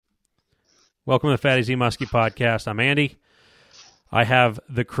Welcome to the Fat AZ Muskie Podcast. I'm Andy. I have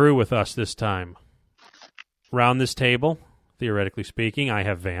the crew with us this time. Round this table, theoretically speaking, I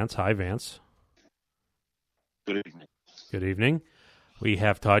have Vance. Hi, Vance. Good evening. Good evening. We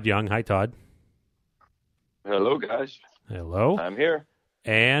have Todd Young. Hi, Todd. Hello, guys. Hello. I'm here.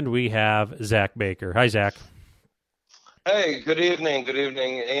 And we have Zach Baker. Hi, Zach. Hey, good evening. Good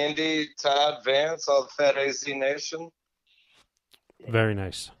evening, Andy, Todd, Vance, all the Fat AZ Nation. Very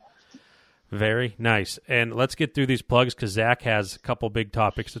nice. Very nice. And let's get through these plugs because Zach has a couple big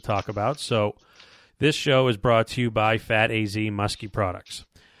topics to talk about. So this show is brought to you by Fat AZ Muskie Products.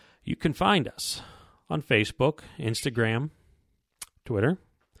 You can find us on Facebook, Instagram, Twitter,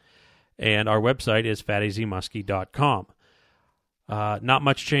 and our website is fatazmuskie.com. Not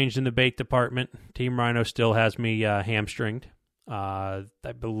much changed in the bait department. Team Rhino still has me hamstringed. I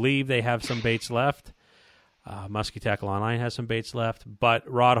believe they have some baits left. Muskie Tackle Online has some baits left, but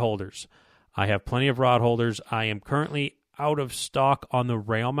rod holders. I have plenty of rod holders. I am currently out of stock on the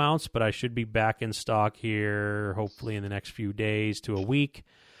rail mounts, but I should be back in stock here hopefully in the next few days to a week,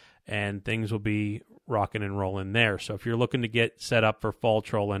 and things will be rocking and rolling there. So if you're looking to get set up for fall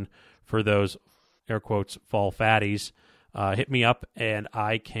trolling for those, air quotes, fall fatties, hit me up and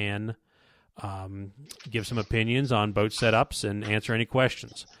I can give some opinions on boat setups and answer any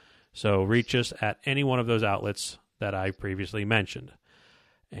questions. So reach us at any one of those outlets that I previously mentioned.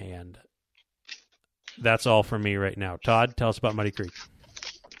 And that's all from me right now. Todd, tell us about Muddy Creek.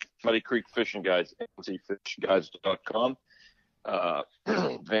 Muddy Creek Fishing Guides, mcfishguides.com.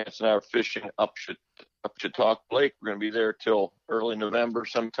 Vance and I are fishing up Chautauqua Lake. We're going to be there till early November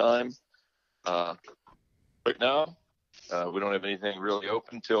sometime. Right now, we don't have anything really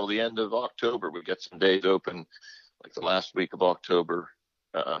open till the end of October. We've got some days open, like the last week of October.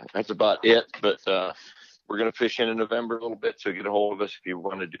 That's about it, but we're going to fish in November a little bit, so get a hold of us if you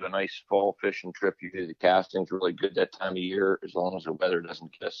want to do a nice fall fishing trip. Usually the casting's really good that time of year, as long as the weather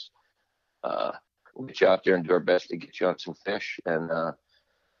doesn't kiss. We'll get you out there and do our best to get you on some fish, and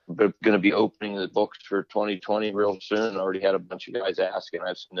we're going to be opening the books for 2020 real soon. I already had a bunch of guys asking. I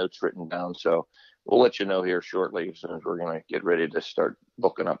have some notes written down, so we'll let you know here shortly as soon as we're going to get ready to start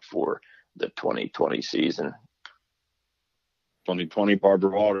booking up for the 2020 season. 2020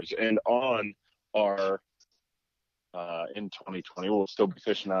 Barbara Waters. And on our in 2020, we'll still be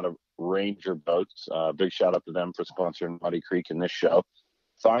fishing out of Ranger boats. Big shout out to them for sponsoring Muddy Creek in this show.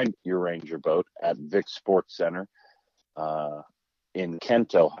 Find your Ranger boat at Vic Sports Center in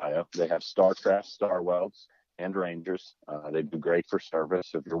Kent, Ohio. They have Starcraft, Starwells, and Rangers. They do great for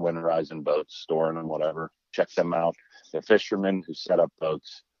service if you're winterizing boats, storing them, whatever. Check them out. They're fishermen who set up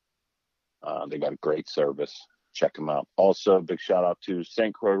boats. They got great service. Check them out. Also, big shout out to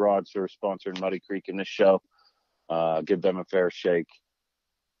St. Croix Rods for sponsoring Muddy Creek in this show. Give them a fair shake.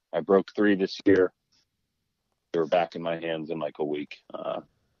 I broke 3 this year. They were back in my hands in like a week.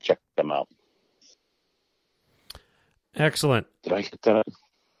 Check them out. Excellent. Did I get that?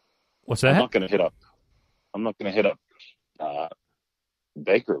 What's that? I'm not going to hit up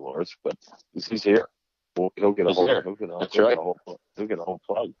Baker Lords, but he's here. He'll get a whole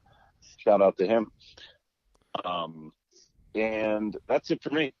plug. Shout out to him. And that's it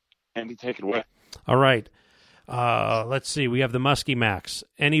for me. Andy, take it away. All right. Let's see. We have the Muskie Max.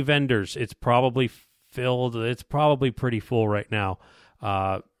 Any vendors? It's probably filled. It's probably pretty full right now.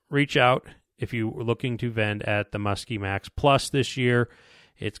 Reach out if you're looking to vend at the Muskie Max. Plus this year,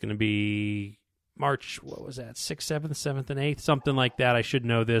 it's going to be March, 6th, 7th, 7th, and 8th, something like that. I should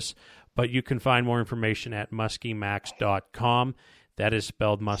know this, but you can find more information at muskiemax.com. That is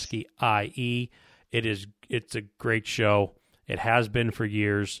spelled Muskie, I-E. It's a great show. It has been for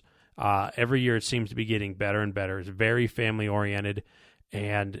years. Every year it seems to be getting better and better. It's very family oriented,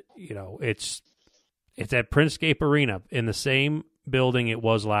 and it's at Printscape Arena in the same building it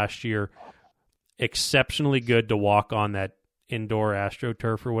was last year. Exceptionally good to walk on that indoor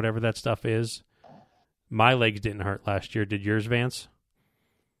AstroTurf or whatever that stuff is. My legs didn't hurt last year. Did yours, Vance?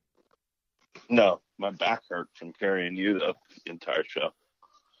 No, my back hurt from carrying you the entire show.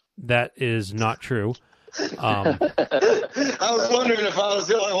 That is not true. I was wondering if I was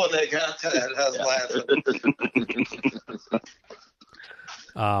the only one that got that. I was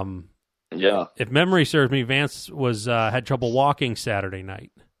laughing. Yeah. If memory serves me, Vance was had trouble walking Saturday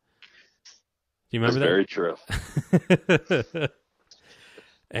night. Do you remember that? Very true.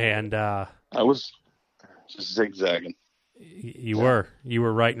 And I was just zigzagging. You were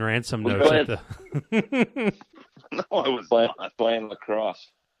writing ransom notes at the. No, I was playing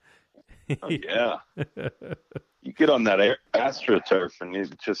lacrosse. Oh, yeah. You get on that AstroTurf and you're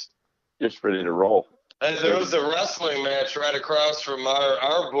just ready to roll. And there was a wrestling match right across from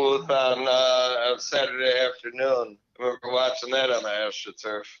our booth on Saturday afternoon. I remember watching that on the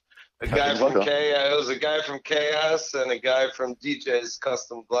AstroTurf. It was a guy from Chaos and a guy from DJ's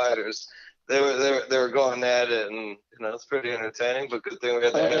Custom Gliders. They were going at it, and it's pretty entertaining. But good thing we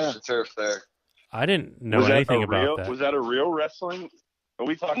had the AstroTurf there. I didn't know anything about that. Was that a real wrestling? Are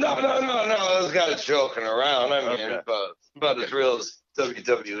we talking? No. Those guys joking around. I mean, but as real as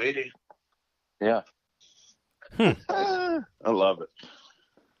WWE. Yeah. I love it.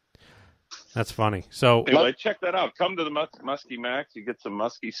 That's funny. So anyway, check that out. Come to the Muskie Max. You get some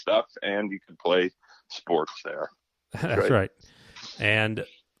Muskie stuff, and you can play sports there. That's right. And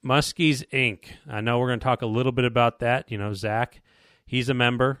Muskies Inc. I know we're going to talk a little bit about that. Zach, he's a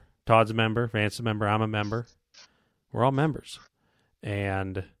member. Todd's a member. Vance's a member. I'm a member. We're all members.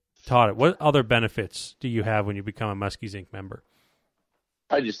 And Todd, what other benefits do you have when you become a Muskies Inc. member?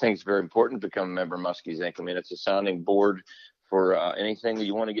 I just think it's very important to become a member of Muskies Inc. I mean, it's a sounding board for anything that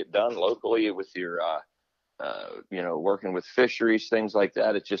you want to get done locally with your, working with fisheries, things like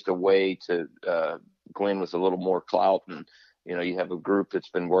that. It's just a way to go in with a little more clout. And, you have a group that's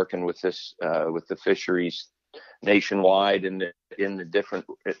been working with this, with the fisheries nationwide in the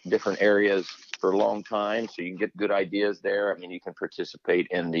different areas for a long time. So you can get good ideas there. I mean, you can participate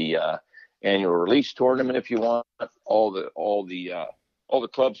in the annual release tournament if you want. All the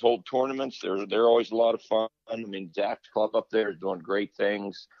clubs hold tournaments. They're always a lot of fun. I mean, Zach's club up there is doing great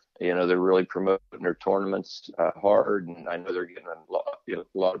things. They're really promoting their tournaments hard, and I know they're getting a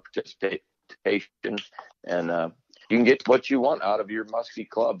lot of participation. And you can get what you want out of your Muskie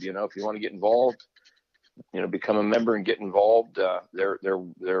club. If you want to get involved, become a member and get involved.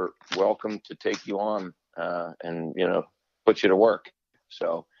 They're welcome to take you on and put you to work.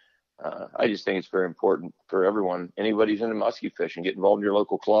 So. I just think it's very important for everyone. Anybody who's into muskie fishing, get involved in your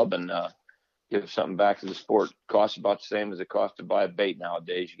local club and give something back to the sport. It costs about the same as it costs to buy a bait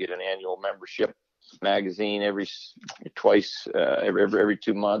nowadays. You get an annual membership magazine every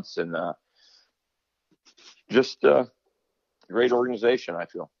 2 months, and just a great organization, I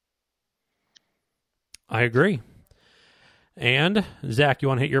feel. I agree. And Zach, you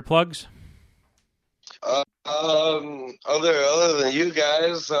want to hit your plugs? Other than you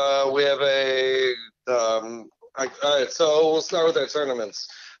guys, we have all right, so we'll start with our tournaments.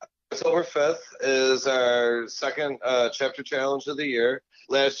 October 5th is our second chapter challenge of the year.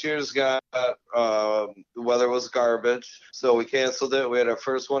 Last year's the weather was garbage, so we canceled it. We had our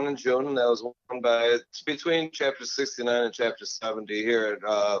first one in June, and that was won it's between chapter 69 and chapter 70 here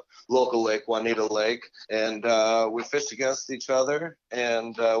at local lake, Juanita Lake. And we fished against each other,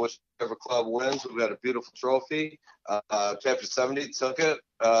 and whichever club wins, we've got a beautiful trophy. Chapter 70 took it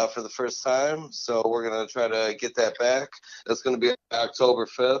for the first time, so we're going to try to get that back. That's going to be October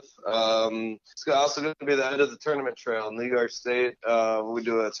 5th. It's also going to be the end of the tournament trail. New York State, we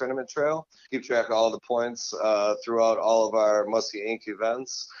do a tournament trail, keep track of all the points throughout all of our Muskie Inc.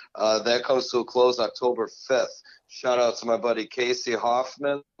 events. That comes to a close October 5th. Shout out to my buddy Casey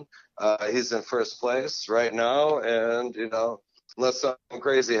Hoffman. He's in first place right now, and, unless something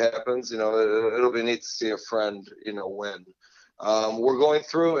crazy happens, it'll be neat to see a friend, win. We're going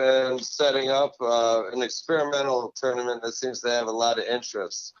through and setting up an experimental tournament that seems to have a lot of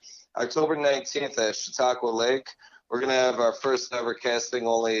interest. October 19th at Chautauqua Lake, we're going to have our first ever casting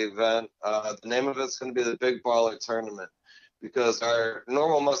only event. The name of it's going to be the Big Baller Tournament, because our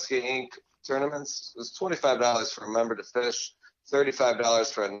normal Muskie Inc. tournaments is $25 for a member to fish,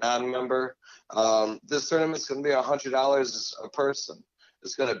 $35 for a non-member. This tournament's going to be $100 a person.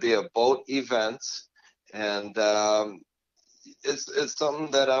 It's going to be a boat event, and it's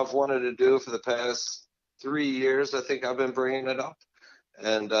something that I've wanted to do for the past 3 years. I think I've been bringing it up,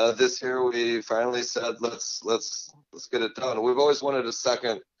 and this year we finally said let's get it done. We've always wanted a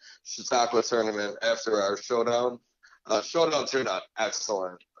second Chautauqua tournament after our showdown. Showdown turned out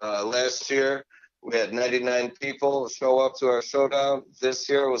excellent. Last year we had 99 people show up to our showdown. This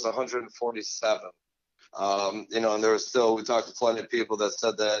year it was 147. And there was still, we talked to plenty of people that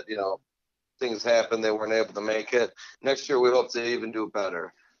said that, things happened, they weren't able to make it. Next year we hope to even do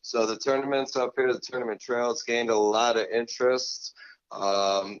better. So the tournaments up here, the tournament trail, it's gained a lot of interest.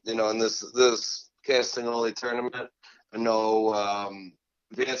 In this casting only tournament, I know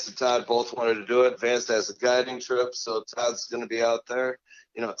Vance and Todd both wanted to do it. Vance has a guiding trip, so Todd's going to be out there.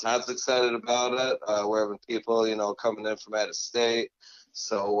 Todd's excited about it. We're having people, coming in from out of state.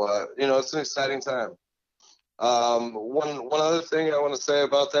 So, it's an exciting time. One other thing I want to say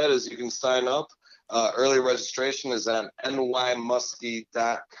about that is you can sign up. Early registration is on nymuskie.com.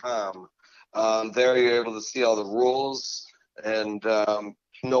 There you're able to see all the rules and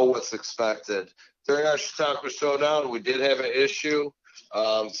know what's expected. during our Chautauqua Showdown, we did have an issue.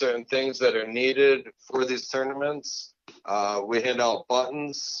 Certain things that are needed for these tournaments. We hand out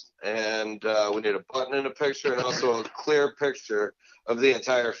buttons, and we need a button in a picture and also a clear picture of the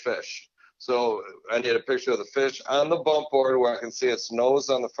entire fish. So I need a picture of the fish on the bump board where I can see its nose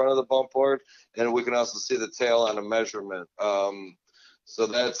on the front of the bump board, and we can also see the tail on a measurement. So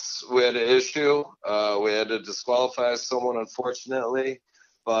we had an issue. We had to disqualify someone, unfortunately,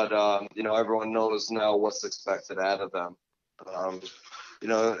 but everyone knows now what's expected out of them.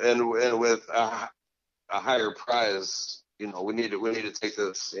 And with a higher prize, we need to take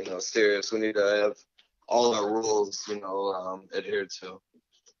this, serious. We need to have all our rules, adhered to.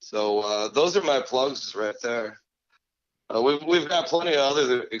 So those are my plugs right there. We've got plenty of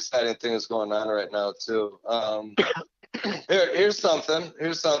other exciting things going on right now too. Here's something. You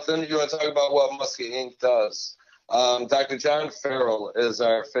want to talk about what Muskie Inc. does? Dr. John Farrell is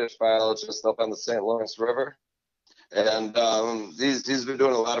our fish biologist up on the St. Lawrence River. And he's been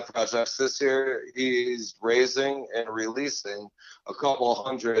doing a lot of projects this year. He's raising and releasing a couple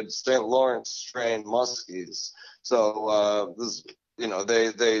hundred St. Lawrence strain muskies. So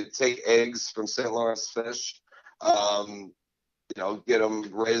they take eggs from St. Lawrence fish, get them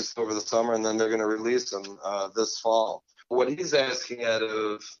raised over the summer, and then they're going to release them this fall. What he's asking out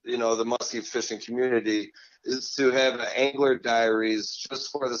of the muskie fishing community is to have angler diaries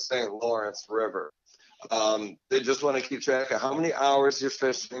just for the St. Lawrence River. They just want to keep track of how many hours you're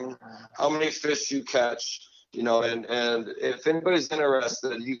fishing, how many fish you catch, and if anybody's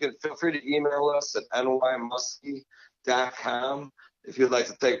interested, you can feel free to email us at nymuskie.com if you'd like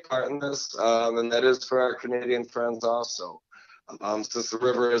to take part in this, and that is for our Canadian friends also. Since the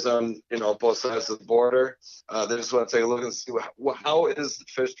river is on, both sides of the border, they just want to take a look and see how is the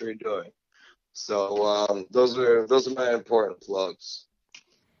fishery doing. So those are my important plugs.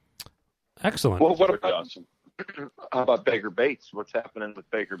 Excellent. Well, what about how about Baker Baits? What's happening with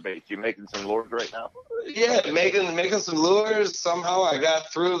Baker Baits? You making some lures right now? Yeah, making some lures. Somehow I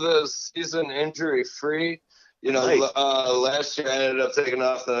got through the season injury free. Nice. Last year I ended up taking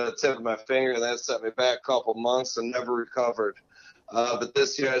off the tip of my finger, and that set me back a couple months and never recovered. But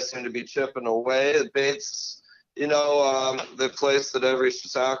this year I seem to be chipping away. The baits, they placed at every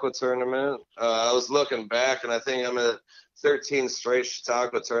Chautauqua tournament. I was looking back, and I think I'm at 13 straight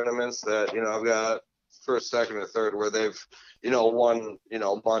Chautauqua tournaments that, I've got first, second, or third where they've, won,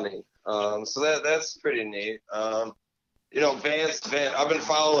 money. So that's pretty neat. Vance, I've been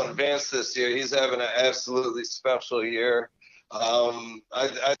following Vance this year. He's having an absolutely special year.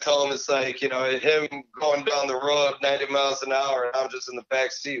 I tell him it's like, him going down the road 90 miles an hour, and I'm just in the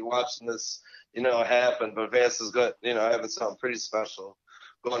back seat watching this, happen. But Vance is good, having something pretty special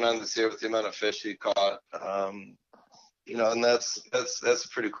going on this year with the amount of fish he caught. And that's a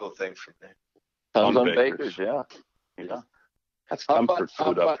pretty cool thing for me. Tons on Bakers, yeah. That's comfort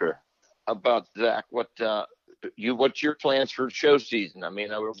food up here. How about Zach? What's your plans for show season? I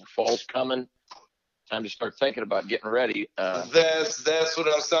mean, fall's coming. Time to start thinking about getting ready. That's what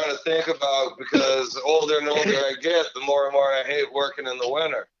I'm starting to think about, because older and older I get, the more and more I hate working in the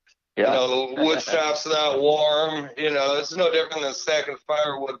winter. Yeah. Wood shop's not warm. It's no different than stacking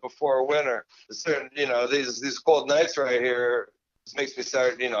firewood before winter. It's certain, these cold nights right here makes me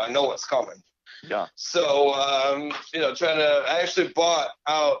start, I know what's coming. Yeah. So, I actually bought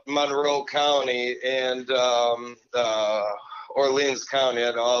out Monroe County and Orleans County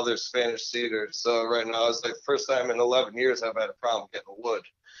had all their Spanish cedars. So right now it's like the first time in 11 years I've had a problem getting wood.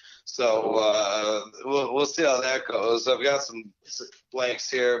 So we'll see how that goes. I've got some blanks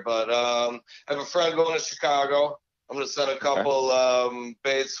here, but I have a friend going to Chicago. I'm going to send a couple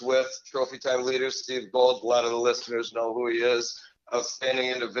baits with Trophy Time leader Steve Gold. A lot of the listeners know who he is. Outstanding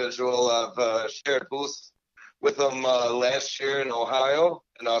individual. I've shared booth with him last year in Ohio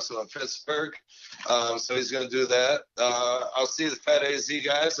and also in Pittsburgh. So he's going to do that. I'll see the Fat AZ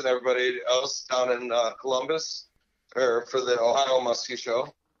guys and everybody else down in Columbus for the Ohio Muskie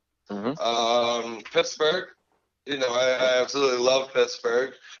Show. Mm-hmm. Pittsburgh, I absolutely love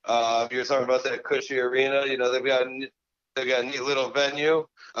Pittsburgh. You're talking about that cushy arena. They've got a neat little venue.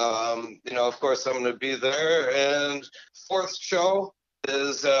 Of course, I'm going to be there. And fourth show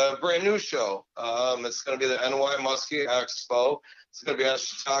is a brand new show. It's going to be the NY Muskie Expo. It's going to be on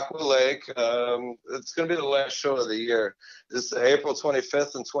Chautauqua Lake. It's going to be the last show of the year. It's April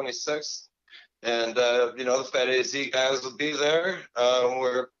 25th and 26th. And, the Fat AZ guys will be there.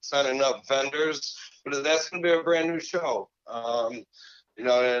 We're signing up vendors. But that's going to be a brand new show. And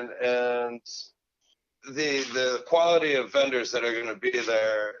the quality of vendors that are going to be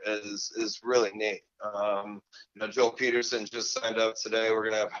there is really neat. Joe Peterson just signed up today. We're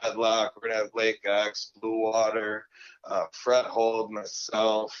going to have Headlock. We're going to have Lake X, Blue Water, Fret Hold,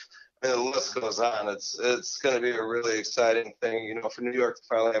 myself. And the list goes on. It's going to be a really exciting thing, for New York to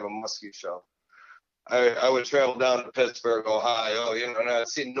finally have a muskie show. I would travel down to Pittsburgh, Ohio, and I'd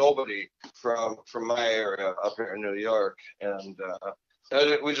see nobody from my area up here in New York. And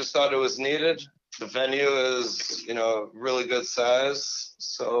we just thought it was needed. The venue is, really good size.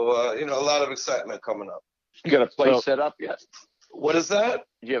 So, a lot of excitement coming up. You got a place set up yet? What is that?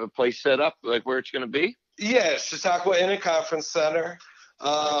 You have a place set up, like where it's going to be? Yeah, Chautauqua Inn and Conference Center.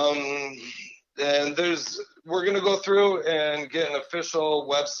 And we're going to go through and get an official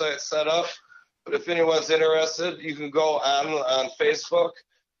website set up. But if anyone's interested, you can go on Facebook.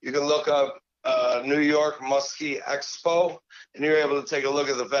 You can look up New York Muskie Expo, and you're able to take a look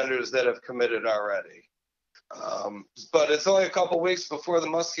at the vendors that have committed already. But it's only a couple weeks before the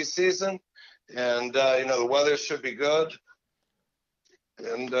muskie season, and the weather should be good,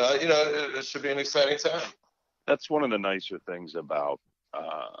 and it should be an exciting time. That's one of the nicer things about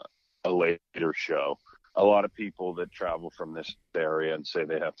a later show. A lot of people that travel from this area and say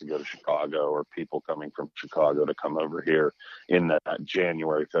they have to go to Chicago, or people coming from Chicago to come over here in that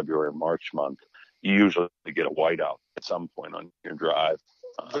January, February, March month, you usually get a whiteout at some point on your drive.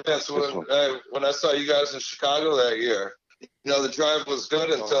 That's when I saw you guys in Chicago that year. The drive was good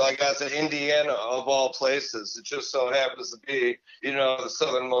until I got to Indiana, of all places. It just so happens to be, the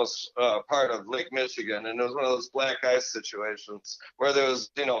southernmost part of Lake Michigan. And it was one of those black ice situations where there was,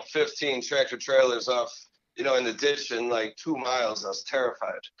 15 tractor trailers off, in the ditch in like 2 miles. I was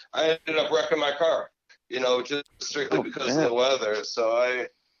terrified. I ended up wrecking my car, just strictly because of the weather. So I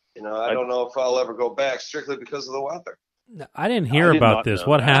don't know if I'll ever go back strictly because of the weather. I didn't hear about this.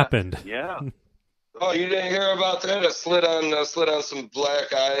 What happened? Yeah. Oh, you didn't hear about that? I slid on some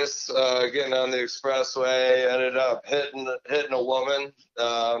black ice, getting on the expressway. Ended up hitting a woman.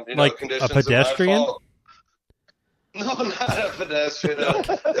 Like a pedestrian? No, not a pedestrian.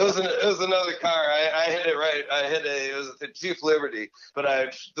 It was another car. I hit it right. It was a Jeep Liberty,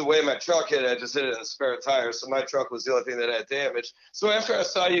 but the way my truck hit it, I just hit it in the spare tire. So my truck was the only thing that had damage. So after I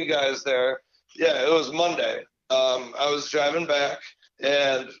saw you guys there, yeah, it was Monday. I was driving back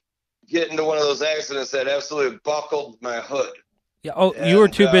and get into one of those accidents that absolutely buckled my hood. Yeah. Oh, you were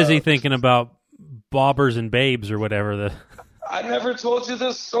too busy thinking about bobbers and babes or whatever. I never told you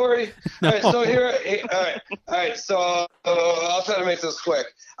this story. No. All right, so all right. So I'll try to make this quick.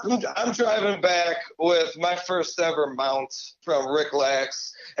 I'm driving back with my first ever mount from Rick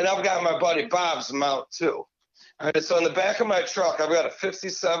Lax, and I've got my buddy Bob's mount too. All right, so in the back of my truck, I've got a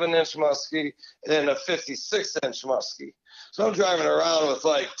 57-inch muskie and a 56-inch muskie. So I'm driving around with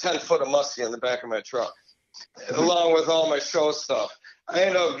like 10 foot of muskie in the back of my truck, along with all my show stuff. I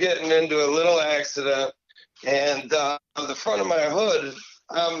end up getting into a little accident, and on the front of my hood,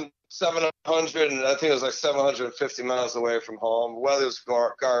 I'm 700, and I think it was like 750 miles away from home. Weather's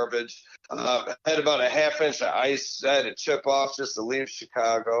garbage. I had about a half-inch of ice I had to chip off just to leave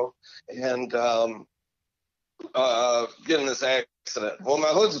Chicago, and get in this accident. Well, my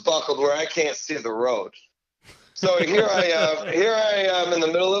hood's buckled where I can't see the road. So here I am in the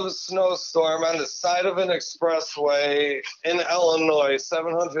middle of a snowstorm on the side of an expressway in Illinois,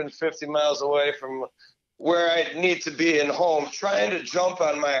 750 miles away from where I need to be in home, trying to jump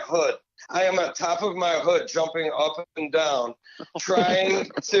on my hood. I am on top of my hood, jumping up and down, so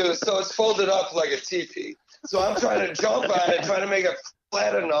it's folded up like a teepee. So I'm trying to jump on it, trying to make it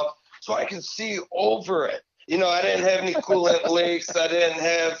flat enough so I can see over it. I didn't have any coolant leaks. I didn't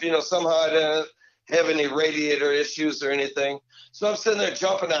have, somehow I didn't have any radiator issues or anything. So I'm sitting there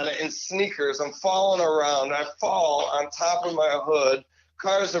jumping on it in sneakers. I'm falling around. I fall on top of my hood.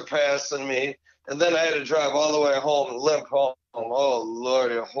 Cars are passing me. And then I had to drive all the way home and limp home. Oh,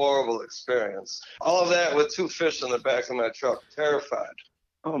 Lord, a horrible experience. All of that with 2 fish in the back of my truck. Terrified.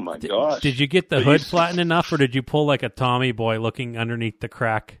 Oh, my gosh. Did you get the hood flattened enough, or did you pull like a Tommy boy looking underneath the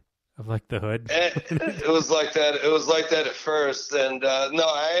crack of like the hood? It was like that. It was like that at first. And no,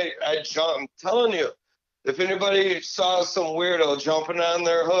 I jumped. I'm telling you, if anybody saw some weirdo jumping on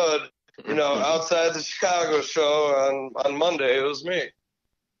their hood, outside the Chicago show on Monday, it was me.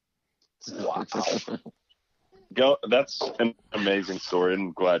 Wow. That's an amazing story, and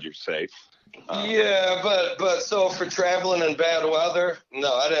I'm glad you're safe. Yeah, but so for traveling in bad weather,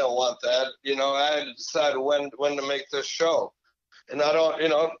 no, I didn't want that. I had to decide when to make this show. And I don't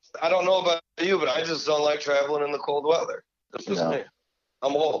know about you, but I just don't like traveling in the cold weather. That's just me.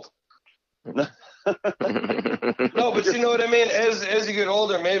 I'm old. No, but you know what I mean? As you get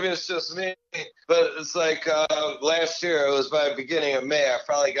older, maybe it's just me, But it's like last year, it was by the beginning of May, I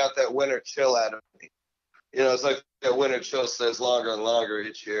finally got that winter chill out of me. It's like that winter chill stays longer and longer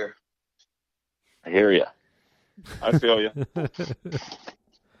each year. I hear you. I feel you.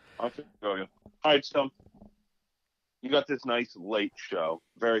 I feel you. All right, so you got this nice late show,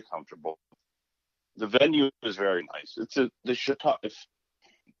 very comfortable. The venue is very nice. It's the Chautauqua. If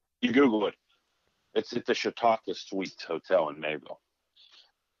you Google it, it's at the Chautauqua Suites Hotel in Mayville,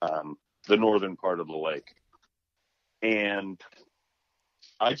 the northern part of the lake. And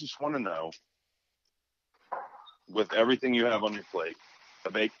I just want to know, with everything you have on your plate,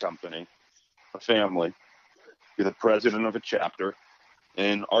 a bake company, a family, you're the president of a chapter,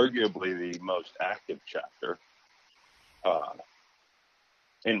 and arguably the most active chapter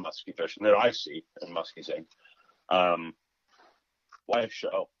in muskie fishing that I see in Muskie Inc. Why a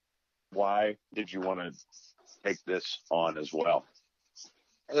show? Why did you want to take this on as well?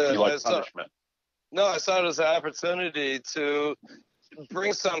 You like punishment? No, I saw it as an opportunity to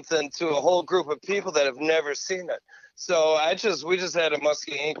bring something to a whole group of people that have never seen it. So we just had a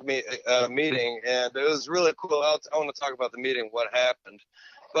Muskie Inc. Meeting, and it was really cool. I want to talk about the meeting, what happened.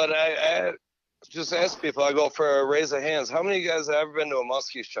 But I just asked people, I go for a raise of hands, how many of you guys have ever been to a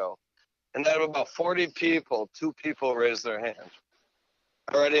muskie show? And out of about 40 people, 2 people raised their hand.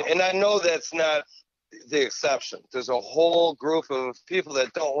 All right, and I know that's not the exception. There's a whole group of people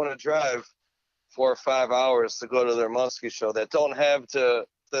that don't want to drive 4 or 5 hours to go to their muskie show, that don't have the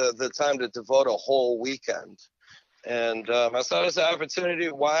time to devote a whole weekend. And I saw this opportunity.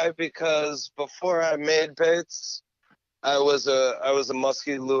 Why? Because before I made baits, I was a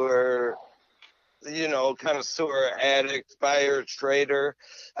muskie lure, kind of sewer addict, buyer, trader.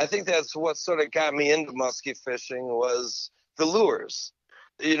 I think that's what sort of got me into muskie fishing was the lures.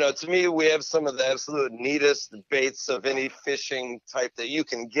 To me, we have some of the absolute neatest baits of any fishing type that you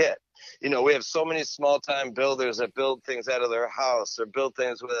can get. We have so many small-time builders that build things out of their house or build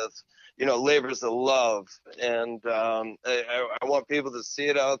things with, labors of love. And I want people to see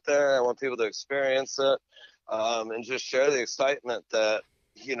it out there. I want people to experience it and just share the excitement that,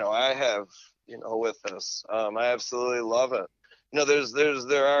 I have, with this. I absolutely love it.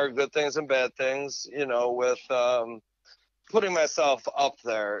 There are good things and bad things, with putting myself up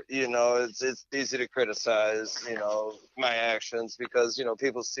there. It's easy to criticize, my actions because,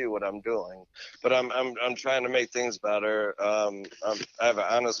 people see what I'm doing. But I'm trying to make things better. I have an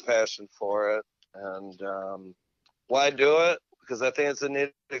honest passion for it. And why do it? Because I think it's a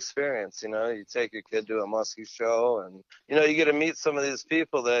neat experience. You take your kid to a muskie show and, you get to meet some of these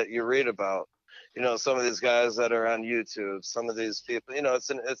people that you read about. Some of these guys that are on YouTube, some of these people,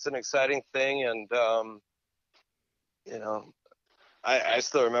 it's an exciting thing. And, I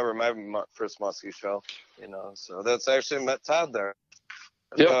still remember my first muskie show, so that's actually met Todd there.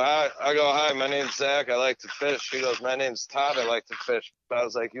 Yep. I go, hi, my name's Zach. I like to fish. He goes, my name's Todd. I like to fish. I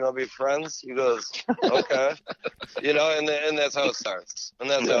was like, you want to be friends? He goes, okay. And that's how it starts. And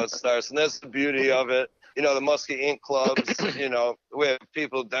that's the beauty of it. The Muskie Inc. clubs, we have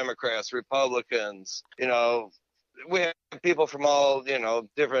people, Democrats, Republicans, we have people from all,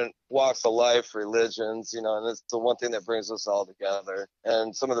 different walks of life, religions, and it's the one thing that brings us all together.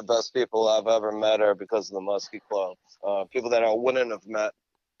 And some of the best people I've ever met are because of the Muskie Club. People that I wouldn't have met,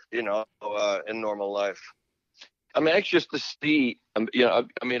 in normal life. I'm anxious to see, I'll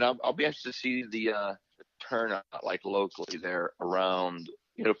be anxious to see the turnout, like locally there around,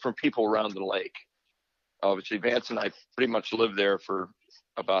 from people around the lake. Obviously, Vance and I pretty much live there for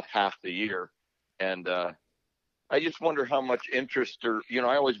about half the year. And, I just wonder how much interest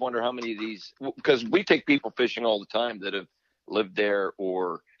I always wonder how many of these, because we take people fishing all the time that have lived there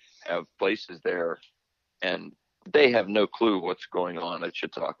or have places there, and they have no clue what's going on at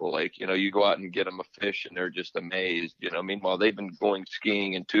Chautauqua Lake. You go out and get them a fish and they're just amazed, meanwhile they've been going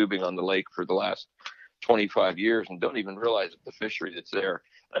skiing and tubing on the lake for the last 25 years and don't even realize the fishery that's there.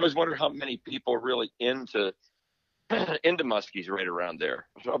 I always wonder how many people are really into muskies right around there.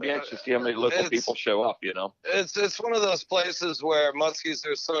 So I'll be anxious to see how many local people show up, It's one of those places where muskies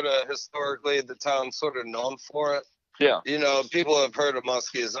are sort of historically the town's sort of known for it. Yeah. People have heard of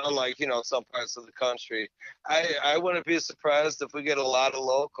muskies, unlike, some parts of the country. I wouldn't be surprised if we get a lot of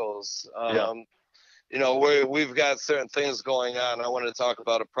locals. We've got certain things going on. I want to talk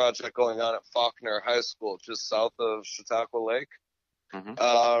about a project going on at Faulkner High School, just south of Chautauqua Lake.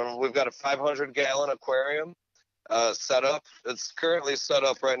 Mm-hmm. We've got a 500-gallon aquarium set up. It's currently set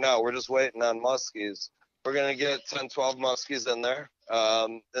up right now. We're just waiting on muskies. We're going to get 10, 12 muskies in there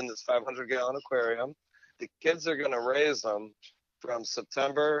in this 500-gallon aquarium. The kids are going to raise them from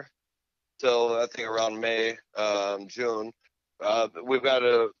September till I think around May, June. we've got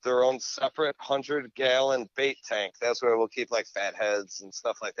their own separate 100-gallon bait tank. That's where we'll keep like fatheads and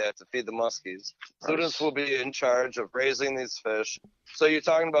stuff like that to feed the muskies. Students will be in charge of raising these fish. So you're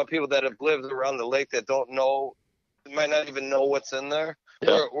talking about people that have lived around the lake that don't know, might not even know what's in there.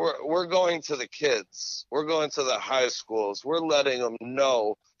 Yeah. We're going to the kids. We're going to the high schools. We're letting them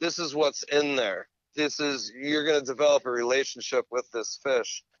know this is what's in there. You're going to develop a relationship with this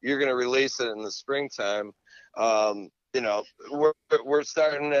fish. You're going to release it in the springtime. We're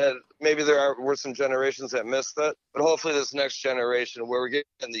starting at, maybe were some generations that missed it, but hopefully this next generation where we're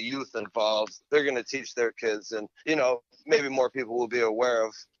getting the youth involved, they're going to teach their kids, and, maybe more people will be aware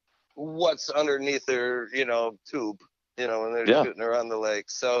of what's underneath their, tube, when they're shooting around the lake.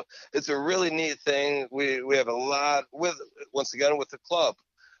 So it's a really neat thing. We have a lot with the club.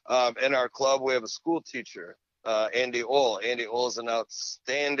 In our club, we have a school teacher, Andy Ohl. Andy Ohl is an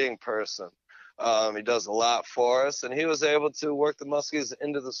outstanding person. He does a lot for us, and he was able to work the muskies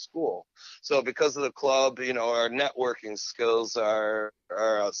into the school. So because of the club, our networking skills are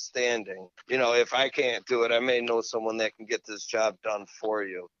outstanding. If I can't do it, I may know someone that can get this job done for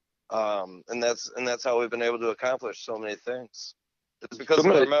you. And that's how we've been able to accomplish so many things. It's because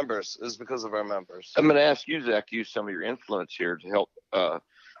of our members. It's because of our members. I'm going to ask you, Zach, use some of your influence here to help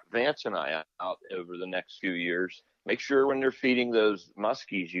Vance and I out over the next few years. Make sure when they're feeding those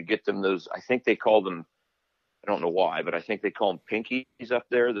muskies, you get them those, I think they call them, I don't know why, but I think they call them pinkies up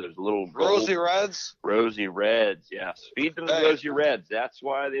there. Those little Rosy Reds? Rosy Reds, yes. Feed them Rosy Reds. That's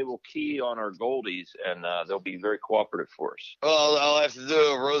why they will key on our goldies, and they'll be very cooperative for us. Well, I'll have to do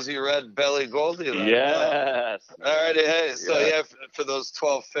a Rosy Red belly goldie then. Yes. All righty, hey. So, for those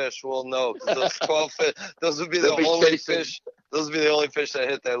 12 fish, we'll know. Those 12 fish, those would be the only fish. Those would be the only fish that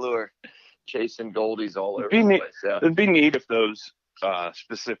hit that lure. Chasing goldies all over the place. Yeah. It'd be neat if those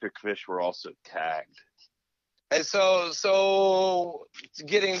specific fish were also tagged. And so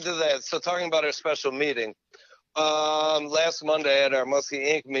getting to that, so talking about our special meeting, last Monday at our Muskie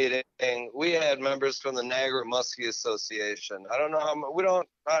Inc. meeting, we had members from the Niagara Muskie Association. I don't know how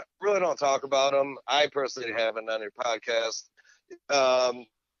I really don't talk about them. I personally haven't on your podcast.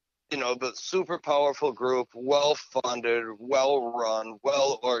 But super powerful group, well-funded, well-run,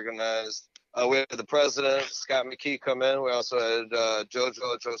 well-organized. We had the president, Scott McKee, come in. We also had Joseph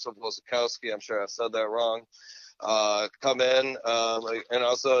Wozakowski, I'm sure I said that wrong, come in. And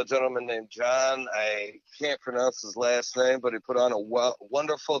also a gentleman named John. I can't pronounce his last name, but he put on a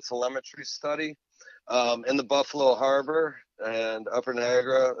wonderful telemetry study in the Buffalo Harbor and Upper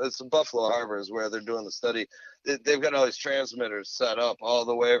Niagara. It's Buffalo Harbor is where they're doing the study. They've got all these transmitters set up all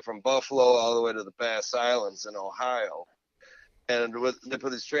the way from Buffalo all the way to the Bass Islands in Ohio. And they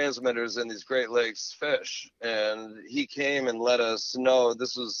put these transmitters in these Great Lakes fish. And he came and let us know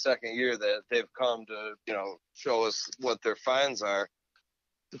this was the second year that they've come to, show us what their finds are,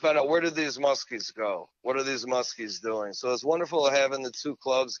 to find out where did these muskies go? What are these muskies doing? So it's wonderful having the two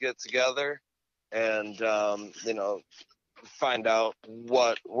clubs get together and, find out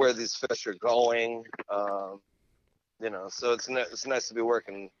where these fish are going. So it's nice to be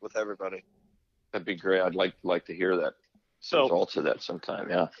working with everybody. That'd be great. I'd like to hear that. So results of that sometime,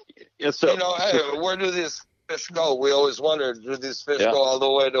 yeah. So hey, where do these fish go? We always wondered, do these fish go all the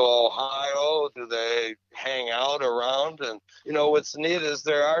way to Ohio? Do they hang out around? And what's neat is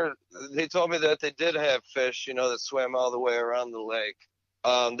they told me that they did have fish, that swam all the way around the lake.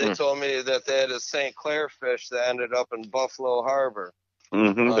 They told me that they had a St. Clair fish that ended up in Buffalo Harbor.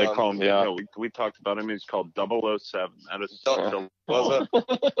 Mm-hmm. They call him, we talked about him. He's called 007. That is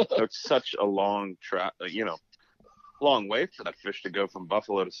such a long long way for that fish to go from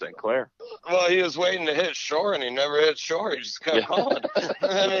Buffalo to St. Clair. Well, he was waiting to hit shore, and he never hit shore. He just kept going.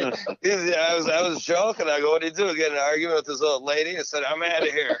 I was joking. I go, what did he do? Get in an argument with this old lady? I said, I'm out of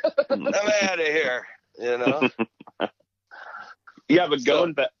here. I'm out of here. Yeah, but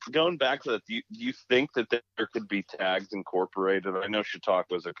going back to that, do you think that there could be tags incorporated? I know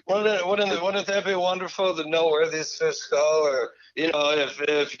Chautauqua was a. Wouldn't that be wonderful to know where these fish go, or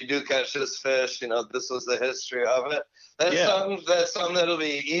if you do catch this fish, this was the history of it. That's something that'll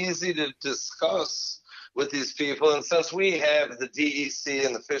be easy to discuss with these people. And since we have the DEC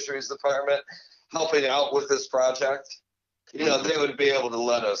and the Fisheries Department helping out with this project, they would be able to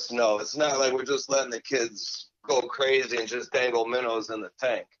let us know. It's not like we're just letting the kids go crazy and just dangle minnows in the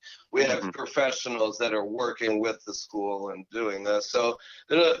tank. We have professionals that are working with the school and doing this. So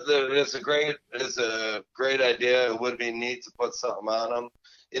it's a great idea. It would be neat to put something on them,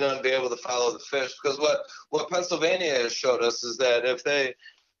 and be able to follow the fish. Because what Pennsylvania has showed us is that if they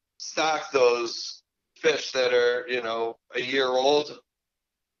stock those fish that are, a year old,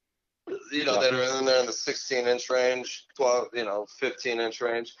 that are in there in the 16-inch range, 12, 15-inch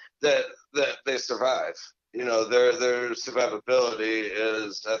range, that they survive. Their survivability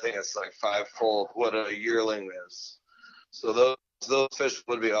is, I think it's like 5-fold what a yearling is. So those fish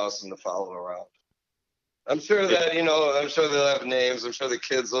would be awesome to follow around. I'm sure that, I'm sure they'll have names. I'm sure the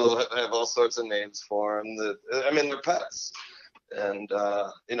kids will have all sorts of names for them. They're pets. And,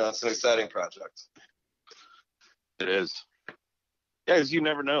 it's an exciting project. It is. Yeah, because you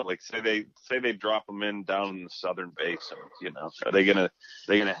never know. Like, say they drop them down in the southern basin. Are they gonna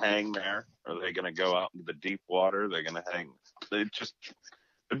hang there? Are they gonna go out into the deep water? They're gonna hang. It'd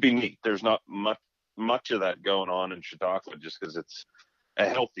be neat. There's not much of that going on in Chautauqua just because it's a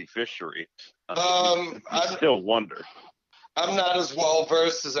healthy fishery. I still wonder. I'm not as well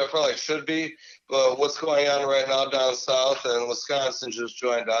versed as I probably should be, but what's going on right now down south, and Wisconsin just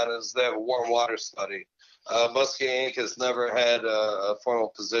joined on, is they have a warm water study. Muskie Inc. has never had a formal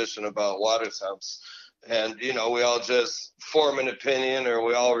position about water temps. And, we all just form an opinion, or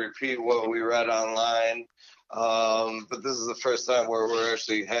we all repeat what we read online. But this is the first time where we're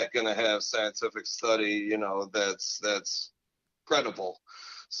actually going to have scientific study, that's credible.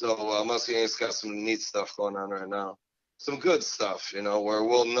 So Muskie Inc.'s got some neat stuff going on right now. Some good stuff, where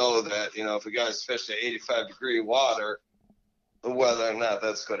we'll know that, if a guy's fishing 85-degree water, whether or not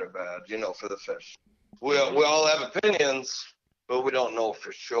that's good or bad, for the fish. We all have opinions, but we don't know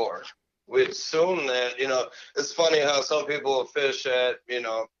for sure. We assume that, it's funny how some people fish at,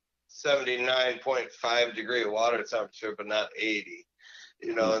 79.5 degree water temperature, but not 80,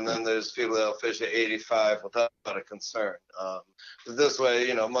 and then there's people that'll fish at 85 without a concern. But this way,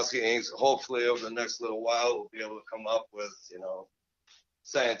 Muskie Inc. hopefully over the next little while will be able to come up with,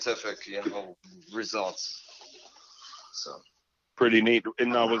 scientific, results. So. Pretty neat.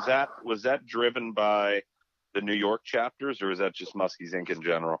 And now, was that driven by the New York chapters, or is that just Muskies Inc. in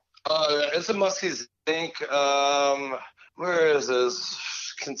general? It's a Muskies Inc. Where is this?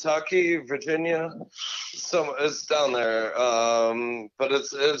 Kentucky, Virginia. It's down there. But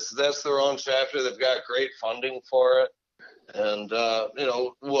that's their own chapter. They've got great funding for it, and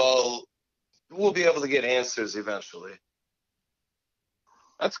we'll be able to get answers eventually.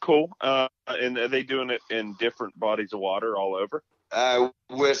 That's cool. And are they doing it in different bodies of water all over? I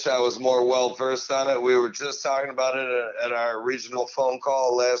wish I was more well versed on it. We were just talking about it at our regional phone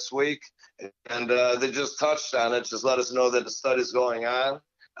call last week, and they just touched on it. Just let us know that the study's going on.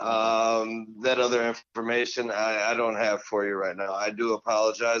 That other information I don't have for you right now. I do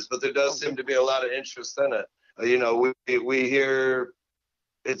apologize, but there does seem to be a lot of interest in it. We hear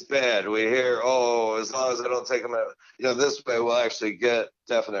it's bad. We hear, as long as I don't take them out, this way we'll actually get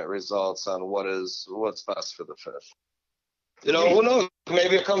definite results on what's best for the fish. Who knows?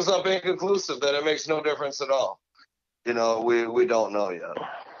 Maybe it comes up inconclusive that it makes no difference at all. We don't know yet.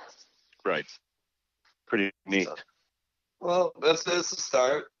 Right. Pretty neat. Well, it's a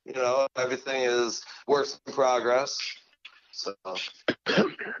start. Everything is works in progress. So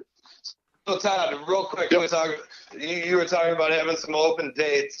Todd, real quick, you were talking about having some open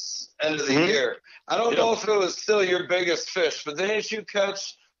dates end of the year. I don't know if it was still your biggest fish, but didn't you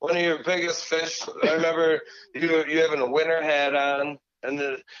catch one of your biggest fish? I remember you having a winter hat on, and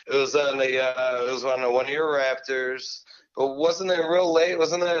it was on one of your Raptors. But wasn't it real late?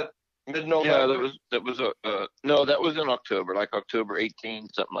 Wasn't that mid-November? Yeah, that was in October, like October 18,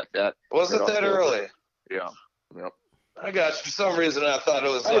 something like that. Wasn't that early? Yeah. Yep. I got you. For some reason, I thought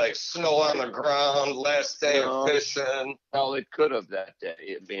it was like snow on the ground, last day of fishing. Well, it could have that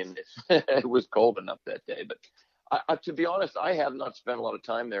day. I mean, it was cold enough that day. But to be honest, I have not spent a lot of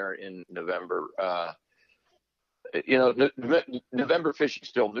time there in November. November fishing is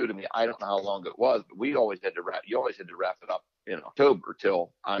still new to me. I don't know how long it was, but you always had to wrap it up in October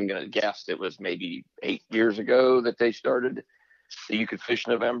till I'm going to guess it was maybe 8 years ago that they started that you could fish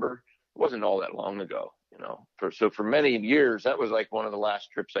November. It wasn't all that long ago. For many years, that was like one of the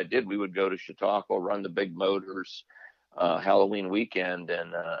last trips I did. We would go to Chautauqua, run the big motors, Halloween weekend,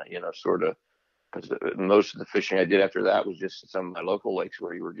 and because most of the fishing I did after that was just some of my local lakes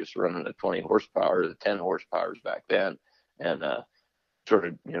where you were just running the 20 horsepower, the 10 horsepowers back then, and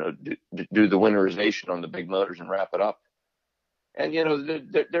do the winterization on the big motors and wrap it up. And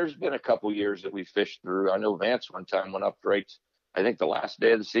there's been a couple years that we fished through. I know Vance one time went up right, I think the last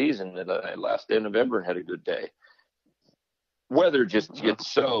day of the season, the last day of November, and had a good day. Weather just gets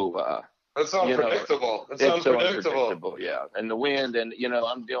so it's unpredictable. It's so unpredictable, yeah. And the wind, and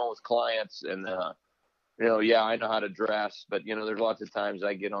I'm dealing with clients, and I know how to dress, but there's lots of times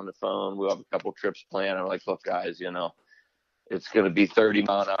I get on the phone. We'll have a couple trips planned. I'm like, look, guys, it's going to be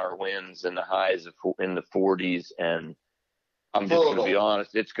 30-mile-an-hour winds and the highs in the 40s, and I'm just going to be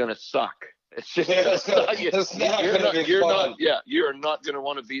honest. It's going to suck. It's just you're not going to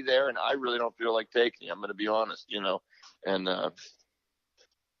want to be there, and I really don't feel like taking it. I'm going to be honest, and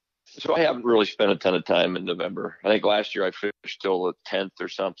so I haven't really spent a ton of time in November. I think last year I fished till the 10th or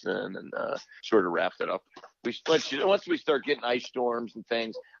something, and sort of wrapped it up. Once we start getting ice storms and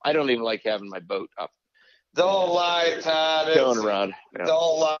things, I don't even like having my boat up. Don't lie, Todd. Going around. Yeah.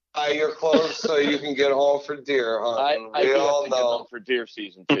 Don't lie. You're closed so you can get home for deer hunting. I all know. Get home for deer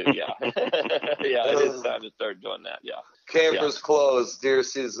season too. Yeah, yeah. It is time to start doing that. Yeah. Campers closed. Deer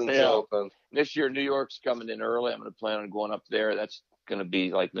season's open. This year, New York's coming in early. I'm going to plan on going up there. That's going to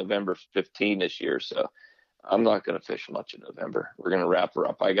be like November 15 this year. So I'm not going to fish much in November. We're going to wrap her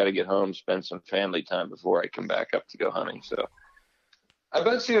up. I got to get home, spend some family time before I come back up to go hunting. So. I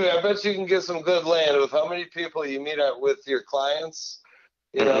bet you can get some good land with how many people you meet up with your clients.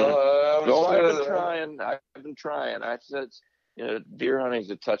 I've been trying. I said, deer hunting's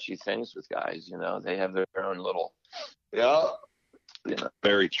a touchy things with guys. They have their own little. Yeah.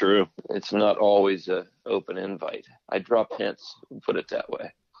 Very true. It's not always a open invite. I drop hints, put it that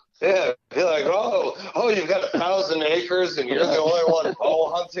way. Yeah, be like, you've got 1,000 acres and you're the only one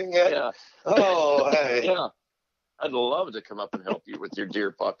bow hunting it. Yeah. Oh, hey. Yeah. I'd love to come up and help you with your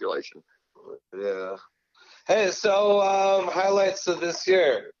deer population. Yeah. Hey, so highlights of this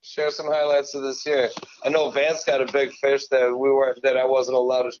year. Share some highlights of this year. I know Vance got a big fish that I wasn't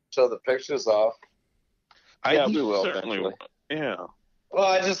allowed to show the pictures of. We will eventually. Yeah. Well,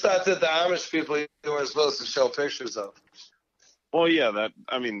 I just thought that the Amish people you weren't supposed to show pictures of. Well, yeah,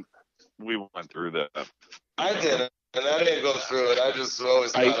 we went through that. I didn't. And I didn't go through it. I just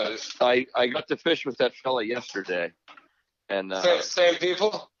always thought I got to fish with that fella yesterday, and same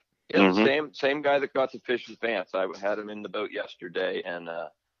people. Yeah, same guy that got to fish with Vance. I had him in the boat yesterday, and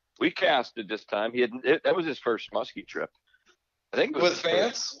we casted this time. That was his first muskie trip. I think it was with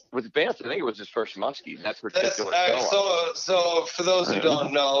Vance. With Vance, I think it was his first muskie. That particular fella. So for those who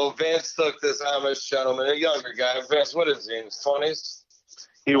don't know, Vance took this Amish gentleman, a younger guy. Vance, what is he in his 20s?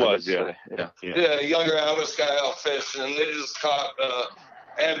 He was, yeah. Younger Amish guy out fishing, and they just caught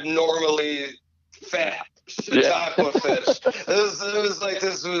abnormally fat Chautauqua fish.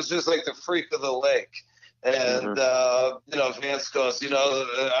 It was just like the freak of the lake. And Vance goes, you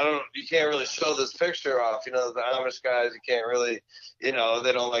can't really show this picture off. The Amish guys, you can't really, they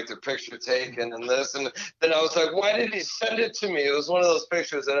don't like their picture taken and this. And then I was like, why did he send it to me? It was one of those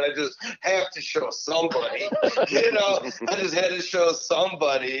pictures that I just have to show somebody. I just had to show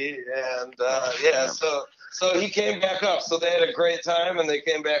somebody. And so he came back up. So they had a great time and they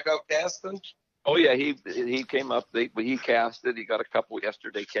came back up casting. Oh yeah, he came up. He casted. He got a couple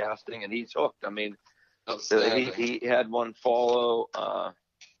yesterday casting, and he's hooked. I mean. He had one follow,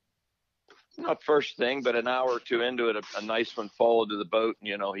 not first thing, but an hour or two into it, a nice one followed to the boat.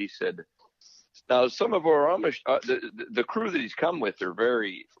 And, he said, now some of our Amish, the crew that he's come with are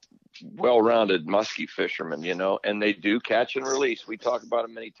very well-rounded muskie fishermen, and they do catch and release. We talk about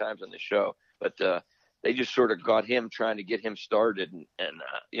them many times on the show, but they just sort of got him trying to get him started. And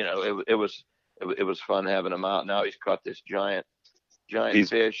it was fun having him out. Now he's caught this giant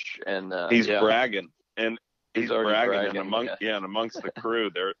fish, and he's bragging. And he's bragging, and and amongst the crew,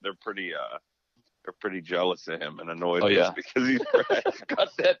 they're pretty jealous of him and annoyed because he's got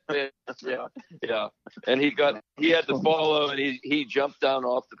that fish. Yeah. And he had to follow, and he jumped down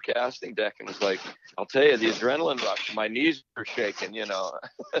off the casting deck and was like, "I'll tell you, the adrenaline rush, my knees were shaking." He had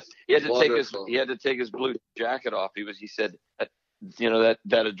to take his blue jacket off. He said, that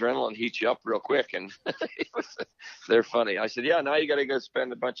adrenaline heats you up real quick, and they're funny. I said, yeah, now you got to go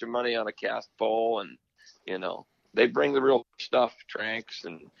spend a bunch of money on a cast pole, and they bring the real stuff, Tranks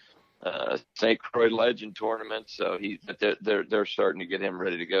and St. Croix Legend tournament. So they're starting to get him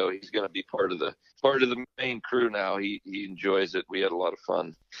ready to go. He's going to be part of the main crew now. He enjoys it. We had a lot of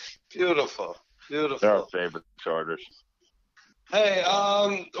fun. Beautiful. They're our favorite charters. Hey,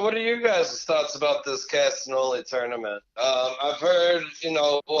 what are your guys' thoughts about this casting only tournament? I've heard,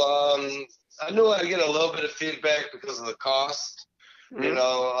 I knew I'd get a little bit of feedback because of the cost.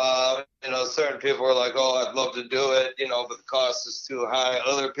 Certain people are like, "Oh, I'd love to do it," but the cost is too high.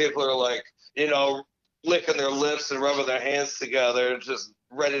 Other people are like, licking their lips and rubbing their hands together, just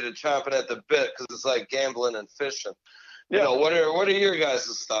ready to chomp it at the bit because it's like gambling and fishing. Yeah. What are your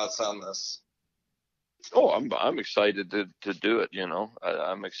guys' thoughts on this? Oh, I'm excited to do it.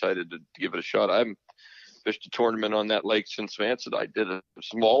 I'm excited to give it a shot. I haven't fished a tournament on that lake since Vance. I did a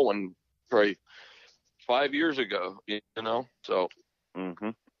small one probably 5 years ago. So,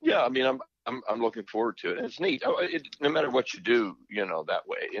 yeah. I mean, I'm looking forward to it. It's neat. No matter what you do, that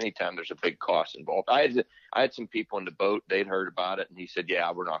way. Anytime there's a big cost involved. I had some people in the boat. They'd heard about it, and he said,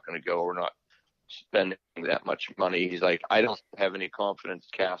 "Yeah, we're not going to go. We're not spending that much money." He's like, "I don't have any confidence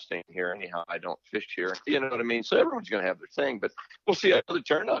casting here anyhow. I don't fish here." You know what I mean? So everyone's going to have their thing, but we'll see how the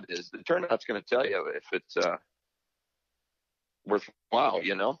turnout is. The turnout's going to tell you if it's worthwhile.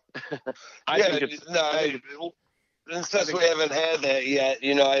 I think it's and since we haven't had that yet,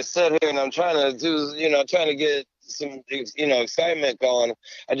 I sit here and I'm trying to get some, excitement going.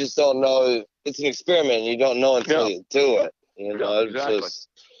 I just don't know. It's an experiment. You don't know until you do it. Exactly.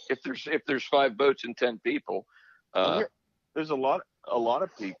 If there's 5 boats and 10 people, there's a lot of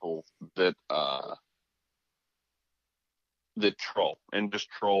people that troll and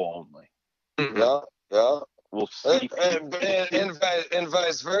just troll only. Yeah. We'll see. And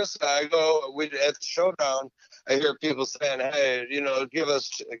vice versa. At the showdown, I hear people saying, "Hey, give us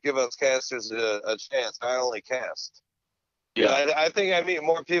casters a chance." I only cast. Yeah, I think I meet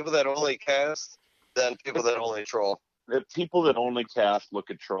more people that only cast than people that only troll. The people that only cast look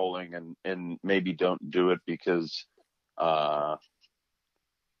at trolling and maybe don't do it because they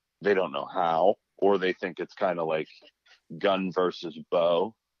don't know how, or they think it's kind of like gun versus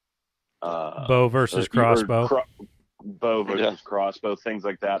bow. Bow versus crossbow. Bow versus crossbow, things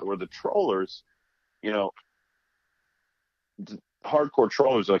like that. Or the trollers, hardcore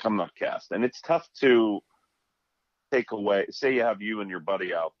trollers are like, I'm not cast. And it's tough to take away, say you have you and your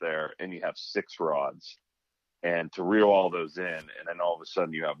buddy out there and you have 6 rods, and to reel all those in, and then all of a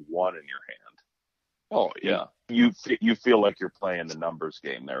sudden you have 1 in your hand. Oh, yeah. You feel like you're playing the numbers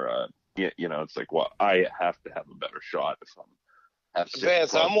game there. It's like, well, I have to have a better shot if I'm.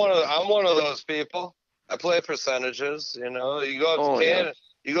 Vance, I'm one of those people. I play percentages. You go up to Canada.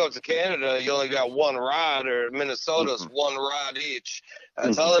 You go up to Canada, you only got 1 rod, or Minnesota's 1 rod each. I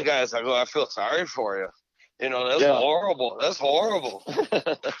tell the guys, I feel sorry for you. That's horrible. That's horrible.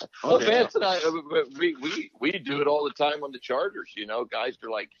 Well, Vance and I, we do it all the time on the charters. Guys are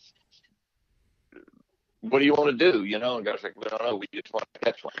like, "What do you want to do?" And guys are like, "We don't know. We just want to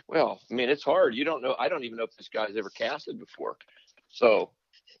catch one." Well, I mean, it's hard. You don't know. I don't even know if this guy's ever casted before. So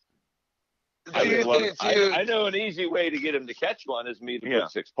I know an easy way to get him to catch one is me to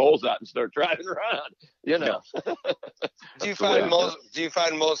put 6 poles out and start driving around. Do you find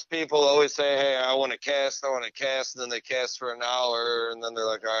most people always say, "Hey, I want to cast," and then they cast for an hour, and then they're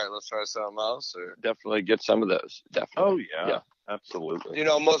like, "All right, let's try something else"? Or definitely get some of those. Definitely. Oh yeah. Absolutely.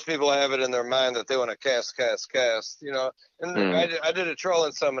 Most people have it in their mind that they want to cast. And I did a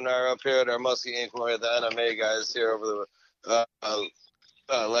trolling seminar up here at our Muskie Inc. when we had the NMA guys here over the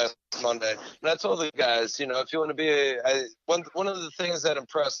last Monday. And I told the guys, if you want to be one of the things that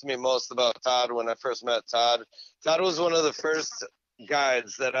impressed me most about Todd when I first met Todd was one of the first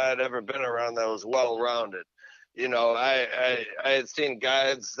guides that I had ever been around that was well-rounded. I had seen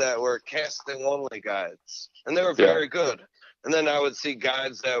guides that were casting only guides, and they were very good. And then I would see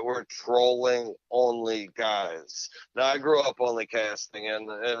guides that were trolling only guys. Now, I grew up only casting, and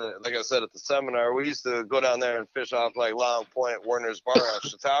like I said at the seminar, we used to go down there and fish off like Long Point, Werner's Bar on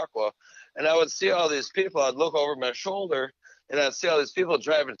Chautauqua, and I would see all these people. I'd look over my shoulder, and I'd see all these people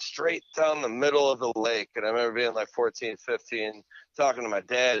driving straight down the middle of the lake. And I remember being like 14, 15, talking to my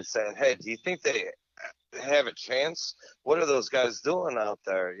dad and saying, "Hey, do you think they have a chance? What are those guys doing out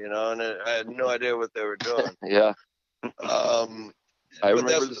there?" And I had no idea what they were doing. Yeah. I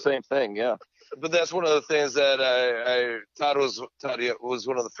remember the same thing. Yeah. But that's one of the things that Todd was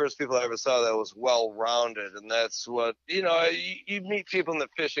one of the first people I ever saw that was well-rounded, and that's what you meet people in the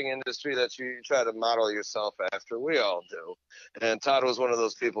fishing industry that you try to model yourself after. We all do, and Todd was one of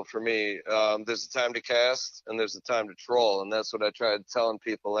those people for me. There's a time to cast and there's a time to troll, and that's what I tried telling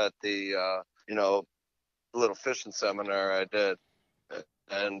people at the little fishing seminar I did.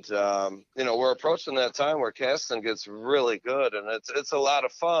 And we're approaching that time where casting gets really good, and it's a lot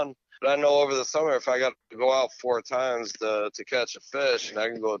of fun. But I know over the summer, if I got to go out 4 times to catch a fish, and I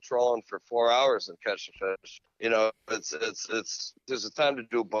can go trolling for 4 hours and catch a fish, there's a time to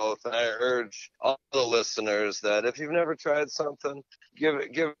do both. And I urge all the listeners that if you've never tried something, give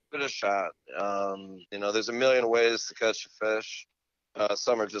it a shot. There's a million ways to catch a fish.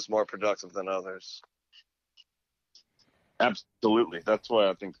 Some are just more productive than others. Absolutely. That's why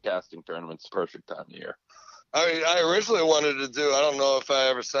I think the casting tournament's the perfect time of year. I originally wanted to do, I don't know if I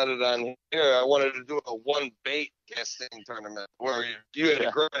ever said it on here, I wanted to do a 1 bait casting tournament where you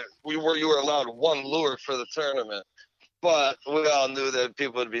had where you were allowed 1 lure for the tournament. But we all knew that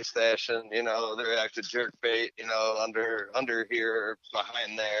people would be stashing, their active jerk bait, under here,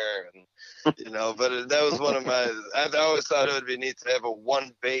 behind there, and But that was one of my. I always thought it would be neat to have a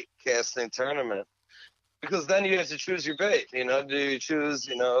one bait casting tournament, because then you have to choose your bait. Do you choose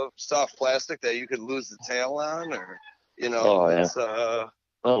soft plastic that you could lose the tail on, or Oh, yeah.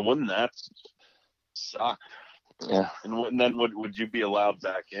 Wouldn't that suck? Yeah. And then would you be allowed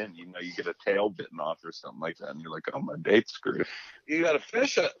back in? You get a tail bitten off or something like that, and you're like, oh, my bait's screwed. You got to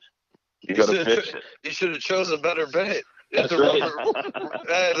fish it. You got to fish it. You should have chosen a better bait. That's right.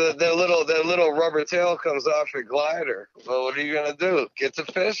 That little rubber tail comes off your glider. Well, what are you gonna do? Get to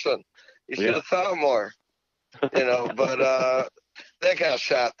fishing. You should have thought more. But that got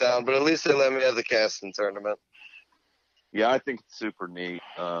shot down. But at least they let me have the casting tournament. Yeah, I think it's super neat.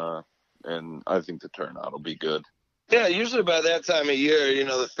 And I think the turnout will be good. Yeah, usually by that time of year,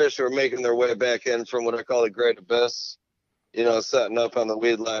 the fish are making their way back in from what I call the Great Abyss, setting up on the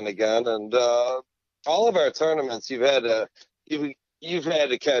weed line again. And all of our tournaments, you've had to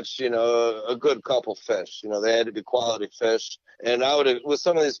catch, a good couple fish. They had to be quality fish. And I would, with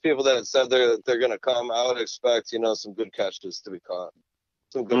some of these people that said they're going to come, I would expect, some good catches to be caught,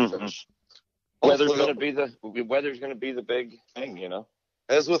 some good fish. Weather's going to be the big thing,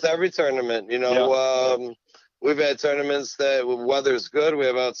 As with every tournament, we've had tournaments that weather's good. We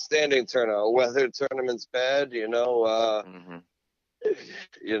have outstanding turnout. Weather tournament's bad,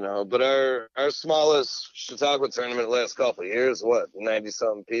 But our smallest Chautauqua tournament last couple of years,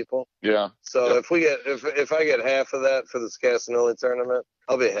 90-something people. Yeah. So if I get half of that for this casting only tournament,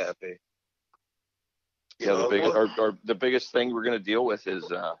 I'll be happy. Yeah, the biggest thing we're going to deal with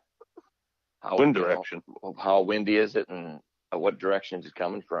is how wind direction. How windy is it, and what direction is it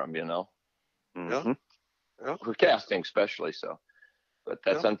coming from? Yeah. For casting especially so, but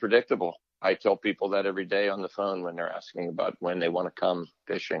that's unpredictable. I tell people that every day on the phone when they're asking about when they want to come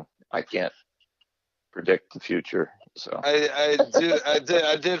fishing. I can't predict the future. So I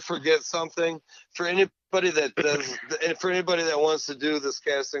did forget something. For anybody that wants to do this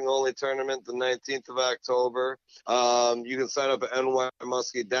casting only tournament, the 19th of October, you can sign up at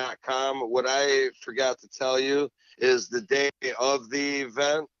nymuskie.com. What I forgot to tell you is the day of the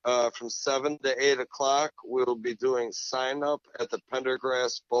event, from 7 to 8 o'clock, we'll be doing sign up at the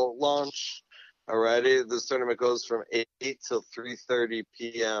Pendergrass boat launch. Alrighty, this tournament goes from 8 till 3:30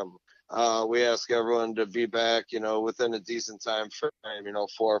 p.m. We ask everyone to be back, within a decent time frame,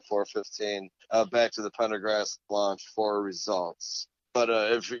 4:15, back to the Pendergrass launch for results. But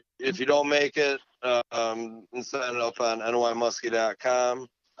if you don't make it, and sign up on nymuskie.com,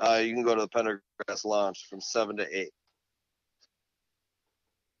 you can go to the Pendergrass launch from 7 to 8.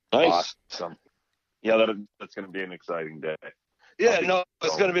 Nice. Awesome. Yeah, that's going to be an exciting day. Yeah, no,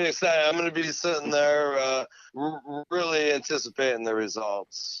 it's going to be exciting. I'm going to be sitting there really anticipating the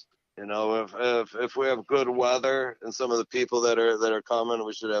results. If we have good weather and some of the people that are coming,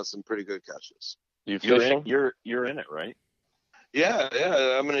 we should have some pretty good catches. You're in it, right? Yeah.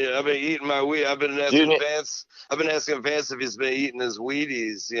 I've been eating my weed. I've been asking Vance if he's been eating his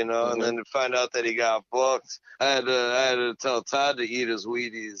Wheaties, and then to find out that he got booked, I had to tell Todd to eat his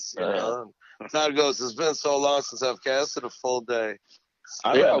Wheaties, Todd goes, it's been so long since I've casted a full day.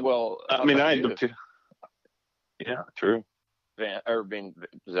 I had to. Yeah, true.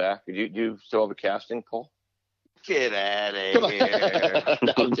 Zach, do you still have a casting pole? Get out of here.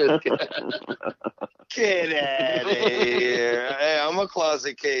 No, I'm just kidding. Get out of here. Hey, I'm a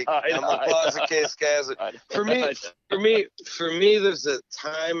closet case. I'm a closet case caster. For me, there's a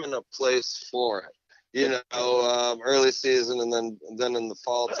time and a place for it. Early season and then in the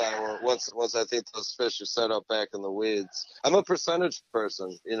fall time, or once I think those fish are set up back in the weeds. I'm a percentage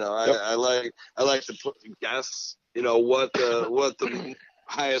person. I like to guess. What the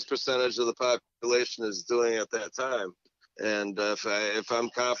highest percentage of the population is doing at that time. And if I'm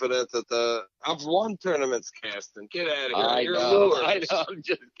confident that I've won tournaments casting, get out of here. You're lures. I know. I'm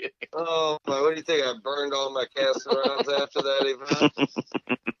just kidding. Oh, what do you think? I burned all my casting rounds after that event?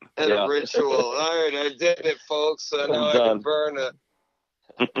 And a ritual. All right, I did it, folks. So now I can burn it.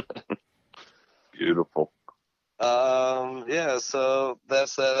 Beautiful. Yeah. So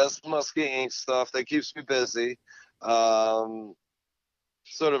that's Muskie Inc. stuff that keeps me busy.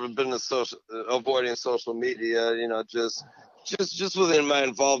 Sort of been avoiding social media, just within my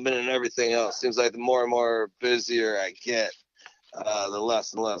involvement in everything else. Seems like the more and more busier I get, the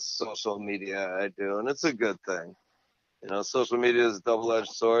less and less social media I do, and it's a good thing. Social media is a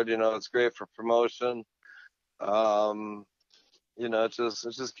double-edged sword. It's great for promotion. It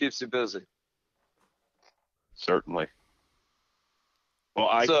just keeps you busy. Certainly. Well,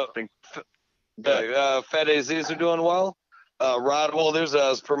 I think. Fat AZs are doing well. Rod holders, I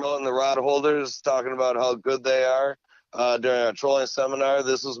was promoting the rod holders, talking about how good they are during a trolling seminar.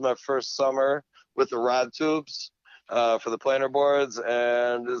 This was my first summer with the rod tubes for the planer boards,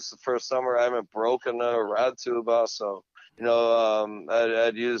 and this is the first summer I haven't broken a rod tube also.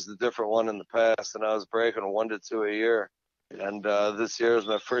 I'd used a different one in the past, and I was breaking 1 to 2 a year. And this year is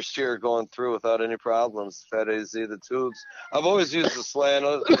my first year going through without any problems. Fat AZ, the tubes. I've always used the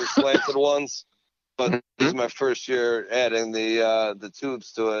slanted ones, but this is my first year adding the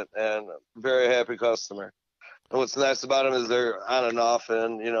tubes to it, and very happy customer. And what's nice about them is they're on and off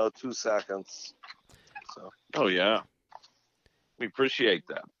in 2 seconds. So. Oh yeah, we appreciate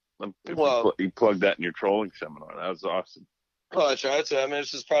that. Well, you plugged that in your trolling seminar. That was awesome. Well, I try to. I mean,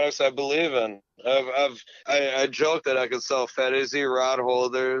 it's just products I believe in. I joke that I could sell Fat AZ rod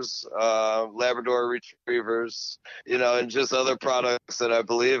holders, Labrador retrievers, and just other products that I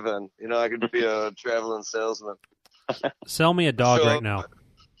believe in. I could be a traveling salesman. Sell me a dog right now.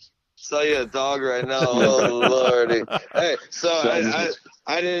 Sell you a dog right now? Oh, Lordy. Hey, so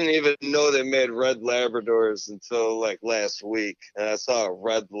I didn't even know they made red Labradors until like last week. And I saw a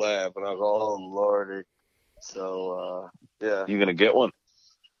red lab, and I go, oh, Lordy. So, yeah. You going to get one?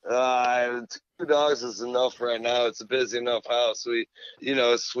 2 dogs is enough right now. It's a busy enough house. We,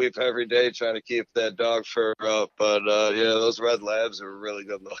 sweep every day trying to keep that dog fur up. But, those red labs are really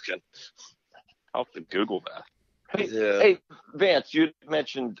good looking. I'll have to Google that. Hey, Vance, you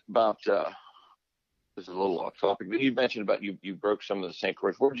mentioned about, this is a little off topic, but you mentioned about you broke some of the St.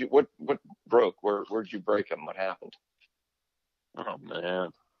 Croix. What broke? Where'd you break them? What happened? Oh, man.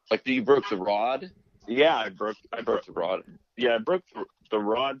 Like, you broke the rod? Yeah, I broke the rod. Yeah, I broke the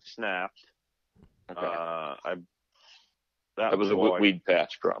rod snapped. Okay. That was a weed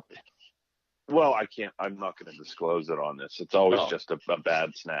patch, probably. Well, I'm not going to disclose it on this. It's always just a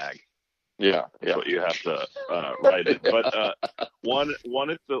bad snag. Yeah. But you have to write it. But one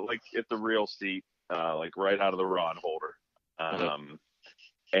at the real seat, like right out of the rod holder,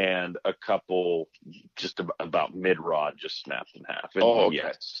 and a couple just about mid rod just snapped in half. And okay.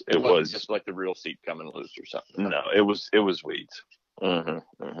 Yes, it was just like the real seat coming loose or something. No, it was weeds.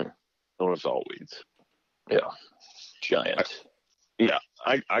 Mm-hmm. Mm-hmm. It was all weeds. Yeah, giant.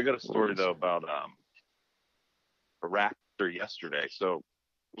 I got a story though about a raptor yesterday. So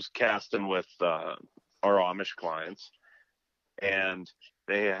was casting with our Amish clients, and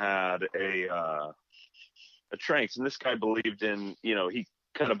they had a tranks, and this guy believed in, he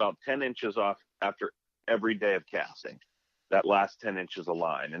cut about 10 inches off after every day of casting, that last 10 inches of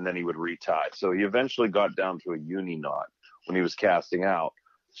line, and then he would retie. So he eventually got down to a uni knot when he was casting out.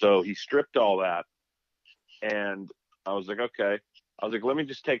 So he stripped all that, and I was like, okay. I was like, let me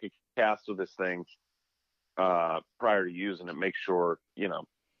just take a cast of this thing prior to using it, make sure,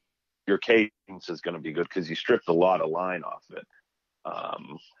 your cadence is going to be good, because you stripped a lot of line off of it.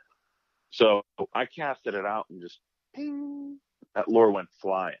 So I casted it out, and just ping, that lure went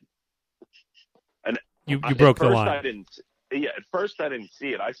flying. And you broke the line. At first I didn't see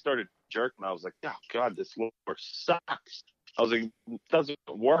it. I started jerking. I was like, oh God, this lure sucks. I was like, it doesn't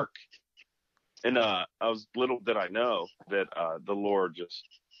work. And little did I know that the lure just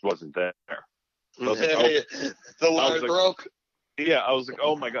wasn't there. So the lure broke. Yeah, I was like,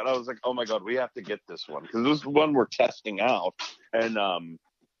 oh my God, we have to get this one, because this is one we're testing out, and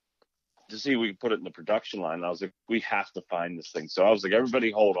to see if we can put it in the production line. And I was like, we have to find this thing. So I was like,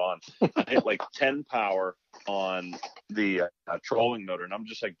 everybody hold on. I hit like 10 power on the trolling motor, and I'm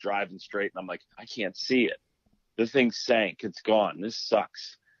just like driving straight, and I'm like, I can't see it. The thing sank. It's gone. This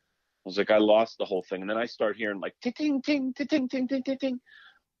sucks. I was like, I lost the whole thing. And then I start hearing like ting, ting, ting, ting, ting, ting, ting, ting.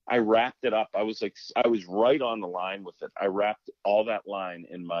 I wrapped it up. I was right on the line with it. I wrapped all that line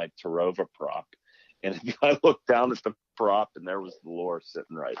in my Tarova prop, and I looked down at the prop, and there was the lure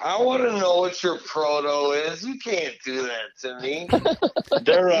sitting right there. I want to know what your proto is. You can't do that to me.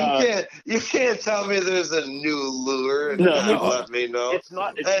 You can't tell me there's a new lure and not let me know. It's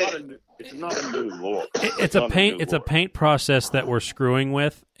not a new lure. It's a paint process that we're screwing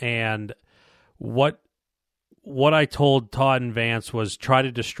with, and what I told Todd and Vance was try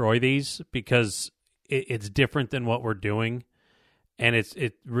to destroy these, because it's different than what we're doing, and it's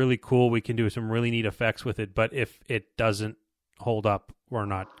really cool. We can do some really neat effects with it, but if it doesn't hold up, we're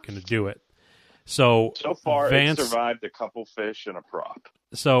not going to do it. So far, Vance it survived a couple fish and a prop.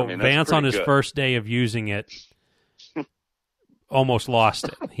 So Vance, on his first day of using it, almost lost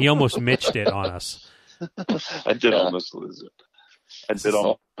it. He almost mitched it on us. I did almost lose it. But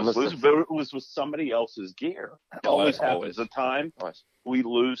it was with somebody else's gear. It always happens. The time we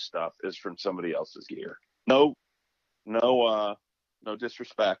lose stuff is from somebody else's gear. No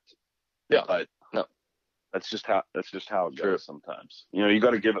disrespect. Yeah. But No. that's just how it True. goes sometimes. You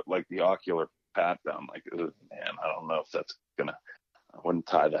got to give it like the ocular pat down. Like, man, I don't know if that's gonna. I wouldn't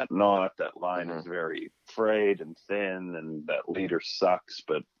tie that knot. That line is very frayed and thin, and that leader sucks.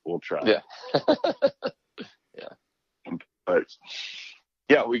 But we'll try. Yeah. But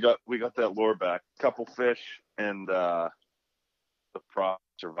yeah, we got that lure back. Couple fish and the prop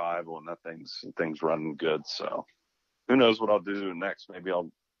survival, and that thing's running good. So who knows what I'll do next? Maybe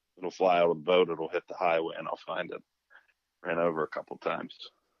it'll fly out of the boat. It'll hit the highway, and I'll find it. Ran over a couple times.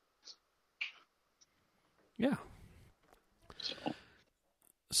 Yeah.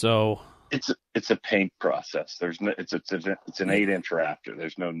 So it's a paint process. There's no it's an 8-inch rafter.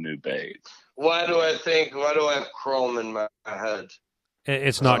 There's no new bait. Why do I have chrome in my head?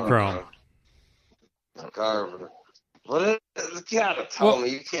 it's not chrome. Carver. What? You gotta tell me.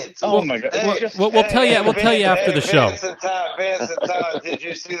 You can't tell Oh me. my God! Hey, We'll tell you after the show. Vance and Todd, did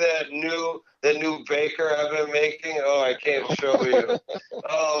you see that new baker I've been making? Oh, I can't show you.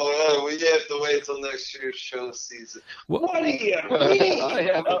 Oh, we have to wait till next year's show season. What do you mean? I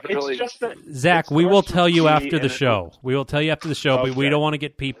haven't really. It's just that Zach, we will tell you after the and show. We will tell you after the show, but we Okay. don't want to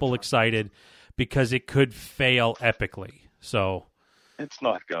get people excited because it could fail epically. So it's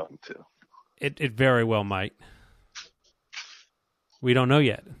not going to. it very well might. We don't know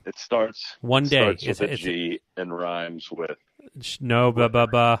yet. It starts One day. starts with a G and rhymes with. No, blah, blah,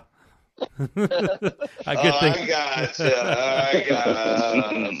 blah. A good thing. I got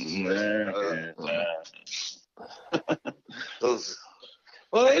those.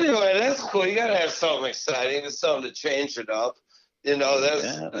 Well, anyway, that's cool. You gotta have something exciting, something to change it up.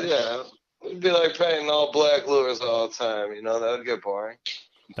 That's It'd be like painting all black lures all the time. That would get boring.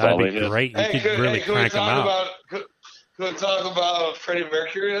 That'd all be it is. great. You could really can we crank them talk out. Can we talk about Freddie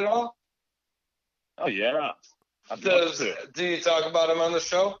Mercury at all? Oh yeah. I'd love to. Do you talk about him on the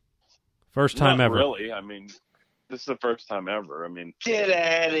show? First time Not ever. Really? I mean, this is the first time ever. I mean, Get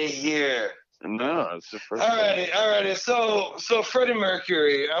out of here. no, it's the first time. Alrighty. So Freddie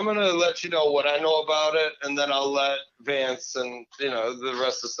Mercury, I'm gonna let you know what I know about it, and then I'll let Vance and the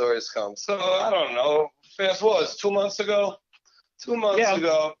rest of the stories come. So I don't know, Vance, what was it, 2 months ago? 2 months Yeah.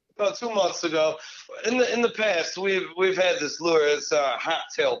 ago. About 2 months ago. In the past, we've had this lure. It's a hot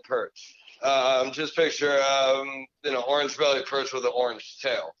tail perch. Just picture orange belly perch with an orange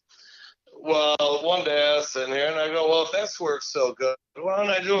tail. Well, one day I was sitting here and I go, well, if that's worked so good, why don't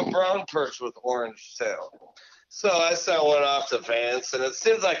I do a brown perch with orange tail? So I sent one off to Vance, and it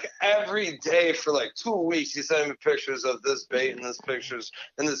seems like every day for like 2 weeks he sent me pictures of this bait and this pictures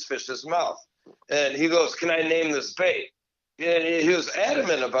in this fish's mouth. And he goes, can I name this bait? And he was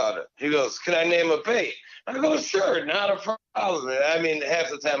adamant about it. He goes, can I name a bait? I go, sure, not a problem. I mean, half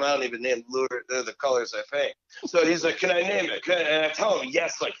the time I don't even name the colors I paint. So he's like, can I name it? And I tell him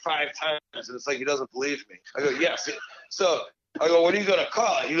yes like 5 times, and it's like he doesn't believe me. I go, yes. So I go, what are you going to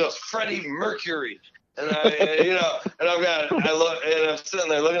call it? He goes, Freddie Mercury. And I'm sitting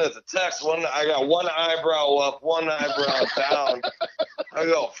there looking at the text. I got one eyebrow up, one eyebrow down. I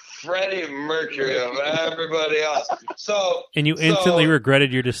go, Freddie Mercury of everybody else. And you instantly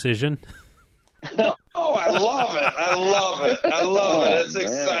regretted your decision? Oh, I love it. It's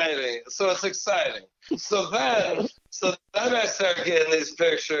exciting. So it's exciting. So then I start getting these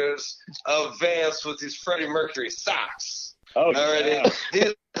pictures of Vance with these Freddie Mercury socks. Oh, Already,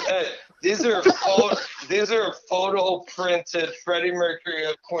 yeah. these are photo printed Freddie Mercury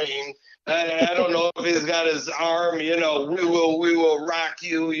of Queen. I don't know if he's got his arm, we will rock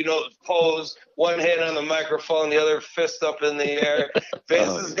you, pose, one hand on the microphone, the other fist up in the air.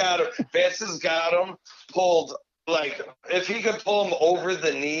 Vance has got him pulled, like, if he could pull him over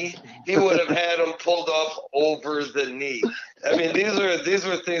the knee, he would have had him pulled up over the knee. I mean, these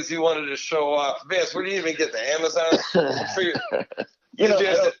were things he wanted to show off. Vance, where do you even get the Amazon?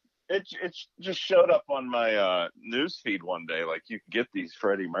 It just showed up on my news feed one day. Like, you could get these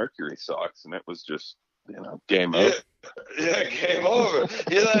Freddie Mercury socks, and it was just, game over. Yeah, game over.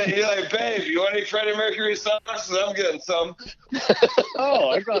 You're like, babe, you want any Freddie Mercury socks? I'm getting some.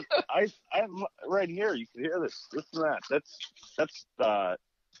 Oh, I right here. You can hear this. Listen to that. That's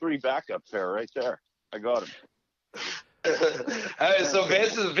 3 backup pair right there. I got him. All right, so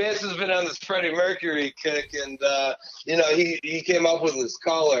Vance has been on this Freddie Mercury kick, and he came up with his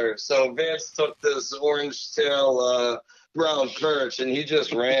color. So Vance took this orange tail brown perch, and he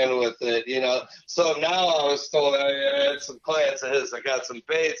just ran with it. So now I was told I had some clients of his. I got some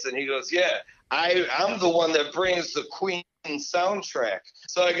baits, and he goes, "Yeah, I'm the one that brings the Queen soundtrack.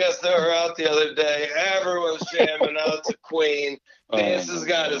 So I guess they were out the other day. Everyone's jamming out to Queen. Vance has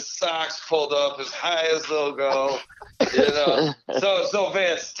got his socks pulled up as high as they'll go. You know. So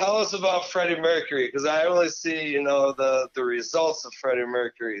Vance, tell us about Freddie Mercury, because I only see, you know, the results of Freddie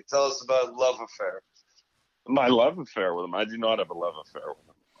Mercury. Tell us about love affair. My love affair with him. I do not have a love affair with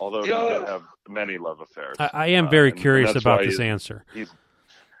him, although he did have many love affairs. I am very curious about this answer.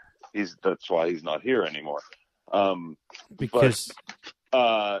 That's why he's not here anymore. Because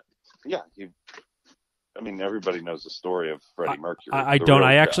everybody knows the story of Freddie Mercury. I don't.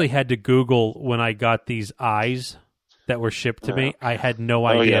 I actually had to Google when I got these eyes that were shipped to me. I had no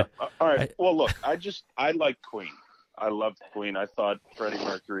idea. Yeah. All right. Well, look, I like Queen. I loved Queen. I thought Freddie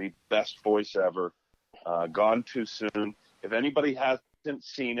Mercury, best voice ever. Gone too soon. If anybody hasn't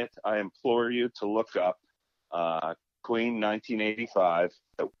seen it, I implore you to look up Queen 1985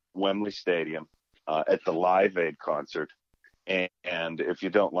 at Wembley Stadium at the Live Aid concert. And if you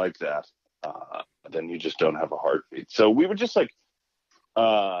don't like that, then you just don't have a heartbeat. So we would just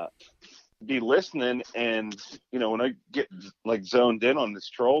be listening, and you know, when I get like zoned in on this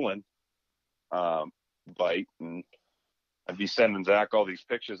trolling bite, and I'd be sending Zach all these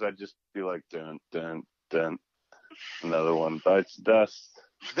pictures, I'd just be like, dun dun dun, another one bites dust,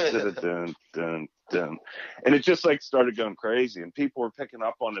 dun dun dun dun, and it just like started going crazy, and people were picking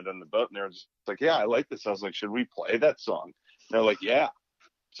up on it on the boat, and they were just like, yeah, I like this. I was like, should we play that song? And they're like, yeah.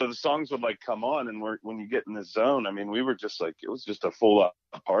 So the songs would like come on, and when you get in the zone, I mean, we were just like, it was just a full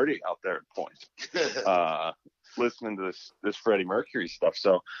party out there at points, listening to this Freddie Mercury stuff.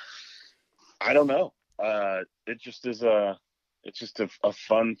 So I don't know. It just is it's just a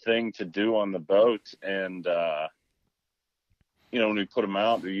fun thing to do on the boat. And, you know, when we put them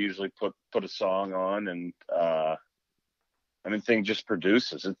out, we usually put a song on, and, thing just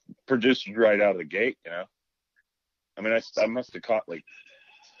produces. It produces right out of the gate, you know? I mean, I must have caught like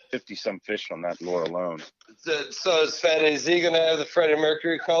 50-some fish on that lure alone. So is Fat AZ going to have the Freddie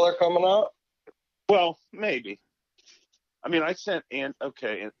Mercury color coming out? Well, maybe. I mean, I sent and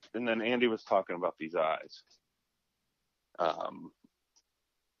then Andy was talking about these eyes. I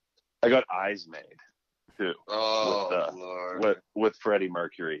got eyes made too. Lord. With Freddie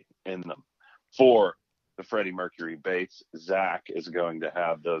Mercury in them for the Freddie Mercury baits. Zach is going to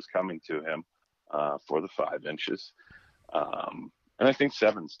have those coming to him for the 5 inches. And I think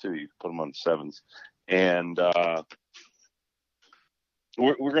 7s too. You can put them on 7s. And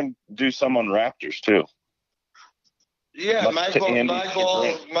we're going to do some on Raptors too. Yeah, my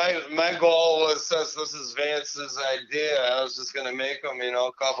goal was, since this is Vance's idea, I was just going to make him, you know,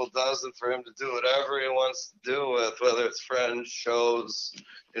 a couple dozen for him to do whatever he wants to do with, whether it's friends, shows,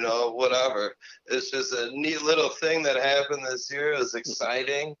 you know, whatever. It's just a neat little thing that happened this year. It was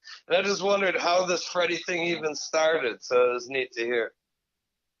exciting. And I just wondered how this Freddie thing even started, so it was neat to hear.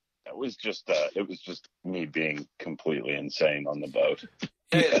 It was just me being completely insane on the boat.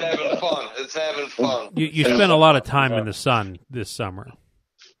 Hey, it's having fun. It's having fun. You spent a lot of time in the sun this summer.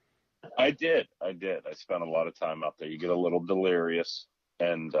 I did. I spent a lot of time out there. You get a little delirious,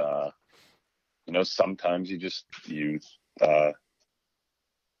 and you know, sometimes you think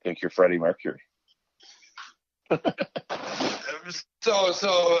you're Freddie Mercury. So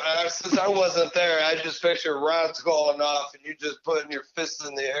since I wasn't there, I just picture rods going off and you just putting your fists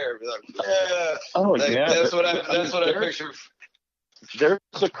in the air, be like, yeah. Oh, like, yeah. That's what I picture. There's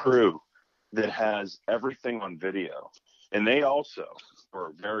a crew that has everything on video, and they also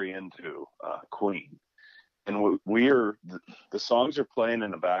were very into Queen. And the songs are playing in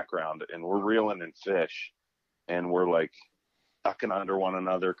the background, and we're reeling in fish, and we're like ducking under one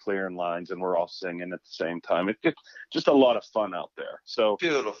another, clearing lines, and we're all singing at the same time. It's just a lot of fun out there. So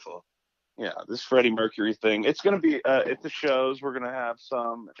beautiful. Yeah, this Freddie Mercury thing. It's going to be at the shows. We're going to have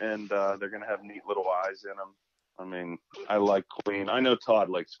some, and they're going to have neat little eyes in them. I mean, I like Queen. I know Todd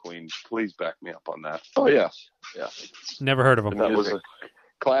likes Queen. Please back me up on that. Oh, yes. Yeah. Never heard of them. That was a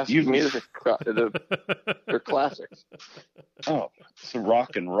classic music. They're classics. Oh, it's a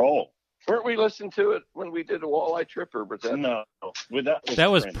rock and roll. Weren't we listening to it when we did a Walleye Tripper? But no.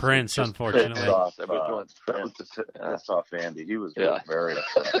 That was Prince, unfortunately. That's off Andy. He was very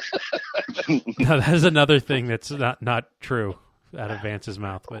upset. No, that is another thing that's not true out of Vance's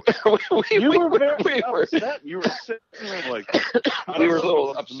mouth. But you were very upset. You were sitting there like we were a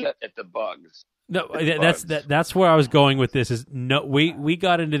little upset at the bugs. No, that's where I was going with this. Is no, we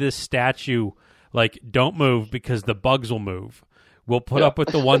got into this statue like don't move because the bugs will move. We'll put up with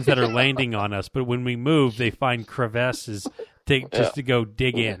the ones that are landing on us, but when we move, they find crevasses to go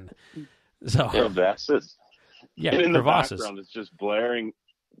dig in. So crevasses. Yeah, and in crevasses. The background, it's just blaring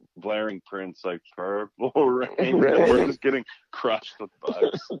wearing prints like Purple Rain. We're just getting crushed with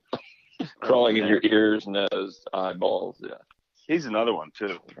bugs. Crawling in your ears, nose, eyeballs. Yeah. He's another one,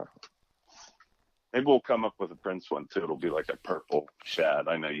 too. Maybe we'll come up with a Prince one, too. It'll be like a purple shad.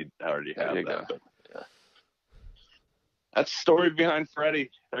 I know you already have that. But Yeah. that's the story behind Freddie.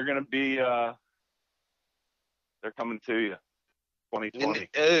 They're going to be, they're coming to you. 2020.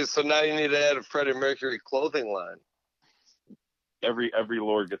 Hey, so now you need to add a Freddie Mercury clothing line. Every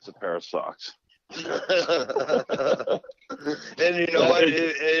Lord gets a pair of socks. And you know what?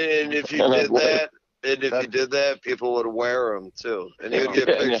 And if you did that, people would wear them too, and you'd get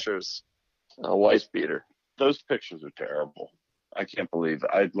pictures. A wife beater. Those pictures are terrible. I can't believe it.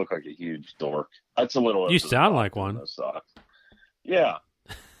 I look like a huge dork. That's a little. You sound like one. Those socks. Yeah,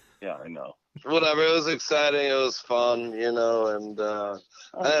 I know. Whatever. It was exciting. It was fun, and I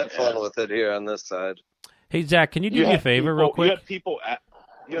had fun with it here on this side. Hey, Zach, can you do me a favor real quick? You had people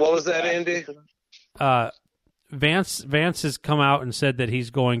What was that, Andy? Vance has come out and said that he's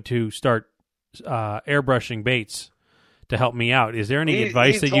going to start airbrushing baits to help me out. Is there any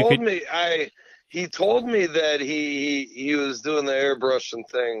advice that you could? He told me that he was doing the airbrushing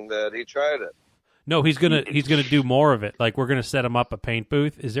thing, that he tried it. No, he's gonna do more of it. Like, we're gonna set him up a paint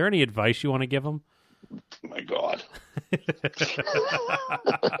booth. Is there any advice you want to give him? Oh my God.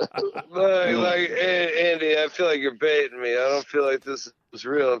 Andy, I feel like you're baiting me. I don't feel like this is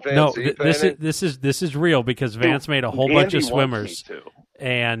real. Vance, No, this is real, because Vance made a whole bunch of swimmers,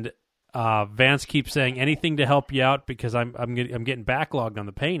 and Vance keeps saying anything to help you out, because I'm getting backlogged on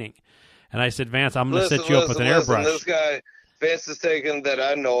the painting, and I said, Vance, I'm going to set you up with an airbrush. This guy, Vance, is taking, that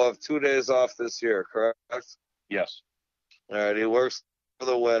I know of, 2 days off this year, correct? Yes. All right, he works for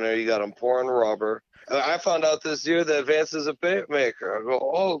the winter. You got him pouring rubber. I found out this year that Vance is a bait maker. I go,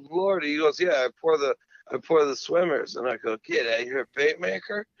 oh Lord. He goes, yeah, I pour the swimmers, and I go, kid, you're a bait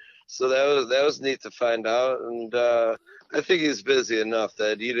maker? So that was neat to find out, and I think he's busy enough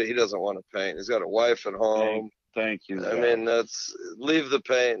that he doesn't want to paint. He's got a wife at home. Thank you. I mean, leave the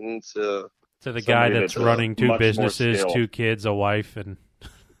painting to the guy that's running 2 businesses, 2 kids, a wife, and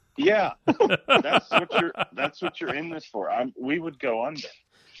yeah, that's what you're in this for. We would go under.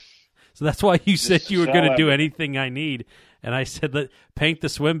 So that's why you said you were going to do anything I need, and I said, paint the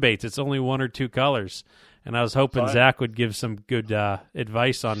swim baits. It's only 1 or 2 colors, and I was hoping Zach would give some good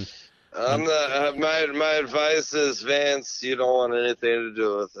advice on. My advice is, Vance, you don't want anything to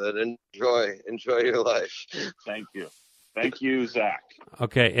do with it. Enjoy your life. Thank you, Zach.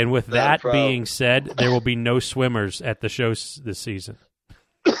 Okay, and with that being said, there will be no swimmers at the show this season.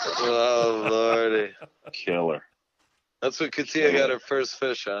 Oh Lordy, killer! That's what Katia got her first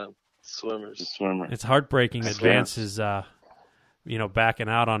fish on. Swimmers. The swimmer. It's heartbreaking that Vance is, backing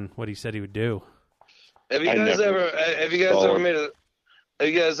out on what he said he would do. Have you guys ever made a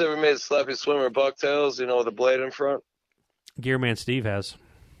slappy swimmer bucktails? With a blade in front. Gearman Steve has.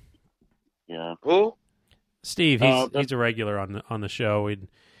 Yeah. Who? Steve. He's a regular on the show.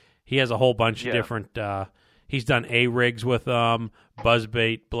 He has a whole bunch of different. He's done rigs with them,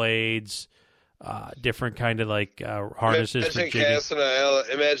 buzzbait blades. Different kind of harnesses for jigging.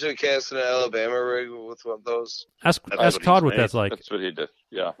 Imagine casting an Alabama rig with one of those. Ask Todd what that's like. That's what he did.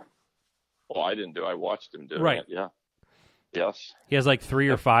 Yeah. Well, I didn't do. I watched him do it. Right. Yeah. Yes. He has 3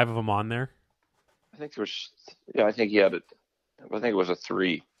 or 5 of them on there. I think there was. Yeah, I think he had it. I think it was a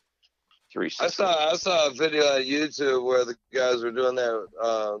 3. I saw a video on YouTube where the guys were doing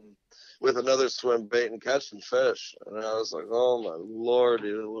that with another swim bait and catching fish, and I was like, oh my Lord,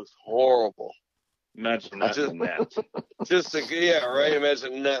 it looks horrible. Imagine that in net.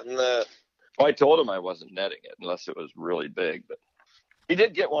 Imagine netting that. Well, I told him I wasn't netting it unless it was really big, but he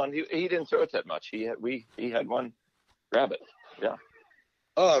did get one. He didn't throw it that much. He had one grab it. Yeah.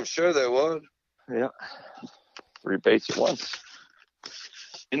 Oh, I'm sure they would. Yeah. 3 baits at once.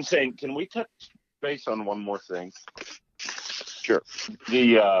 Insane. Can we touch base on one more thing? Sure.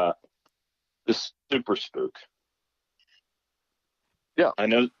 The super spook. Yeah. I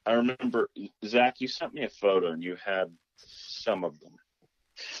remember, Zach, you sent me a photo and you had some of them.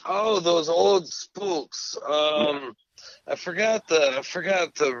 Oh, those old spooks. I forgot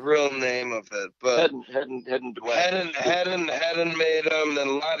the real name of it, but hadn't made them.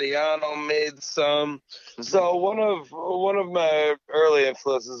 Then Ladiano made some. So one of my early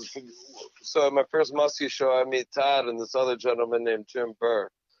influences. So at my first Muskie show, I meet Todd and this other gentleman named Jim Burr.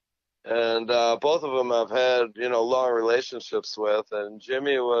 And both of them I've had, long relationships with. And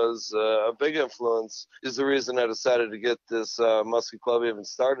Jimmy was a big influence. He's the reason I decided to get this Muskie Club even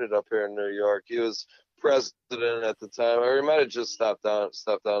started up here in New York. He was president at the time, or he might have just stepped down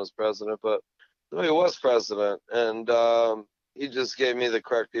as president, but he was president. And he just gave me the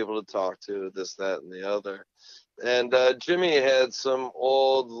correct people to talk to, this, that, and the other. And Jimmy had some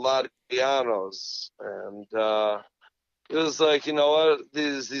old Latianos, and it was like, you know what,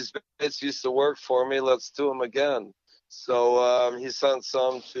 these baits used to work for me. Let's do them again. So he sent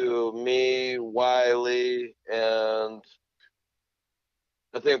some to me, Wiley, and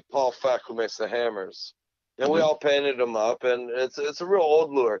I think Paul Feck, who makes the hammers. And we all painted them up, and it's a real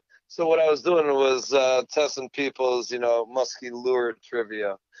old lure. So what I was doing was testing people's, musky lure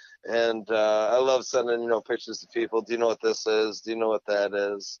trivia. And I love sending, pictures to people. Do you know what this is? Do you know what that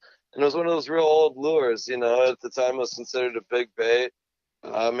is? And it was one of those real old lures, at the time it was considered a big bait,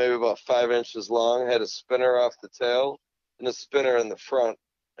 maybe about 5 inches long, had a spinner off the tail and a spinner in the front.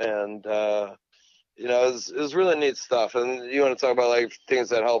 And, it was really neat stuff. And you want to talk about like things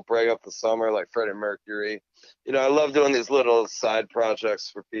that help break up the summer, like Freddie Mercury. I love doing these little side projects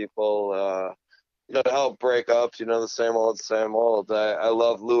for people, to help break up, the same old. I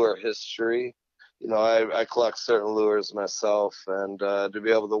love lure history. I collect certain lures myself, and to be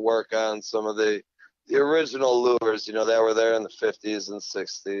able to work on some of the original lures, that were there in the 50s and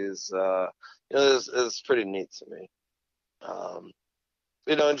 60s, it's pretty neat to me.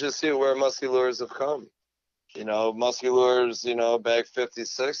 And just see where musky lures have come. Musky lures, back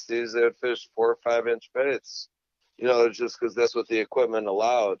 50s, 60s, they would fish 4 or 5 inch baits, just because that's what the equipment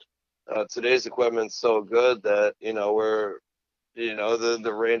allowed. Today's equipment's so good that, we're,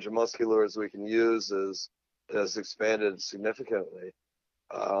 the range of musky lures we can use has expanded significantly.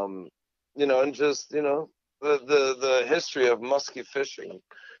 And just, the history of musky fishing.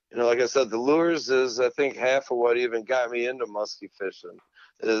 Like I said, the lures is, I think, half of what even got me into musky fishing.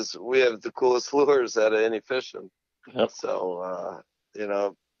 Is we have the coolest lures out of any fishing. Yep. So,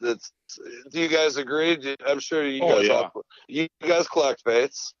 do you guys agree? I'm sure you guys collect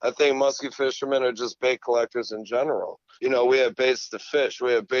baits. I think musky fishermen are just bait collectors in general. We have baits to fish.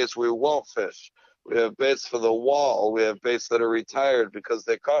 We have baits we won't fish. We have baits for the wall. We have baits that are retired because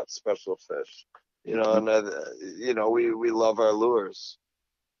they caught special fish. And we love our lures.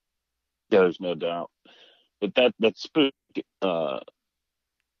 Yeah, there's no doubt. But that spook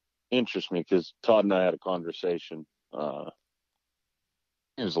interests me because Todd and I had a conversation. It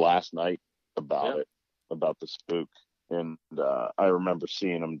was last night about the spook, and I remember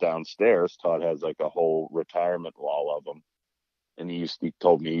seeing him downstairs. Todd has like a whole retirement wall of them, and he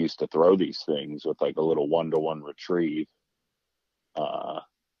told me he used to throw these things with like a little 1-to-1 retrieve. And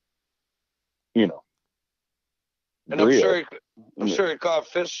I'm sure he caught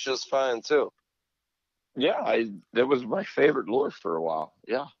fish just fine too. Yeah, that was my favorite lure for a while.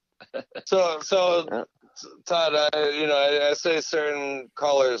 Yeah. So Todd, I say certain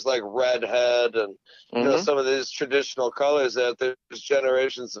colors like redhead and some of these traditional colors that there's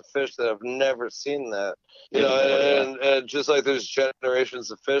generations of fish that have never seen that. And just like there's generations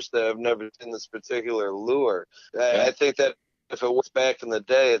of fish that have never seen this particular lure. I think that if it works back in the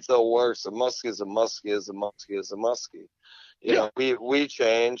day, it still works. A muskie is a muskie is a muskie is a muskie. We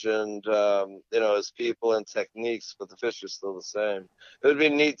change and, as people and techniques, but the fish are still the same. It would be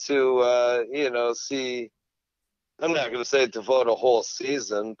neat to, see, I'm not going to say devote a whole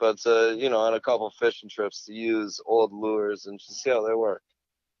season, but, on a couple fishing trips to use old lures and just see how they work.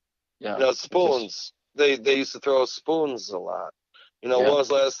 Yeah. Spoons. They used to throw spoons a lot. When was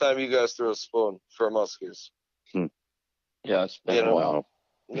the last time you guys threw a spoon for muskies? Yeah, it's been a while.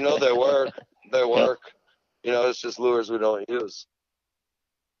 They work. They work. It's just lures we don't use.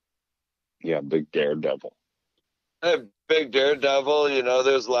 Yeah, big daredevil. Hey, big daredevil.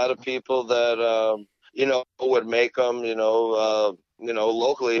 There's a lot of people that would make them.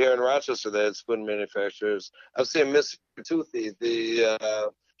 Locally here in Rochester, they had spoon manufacturers. I've seen Mr. Toothy,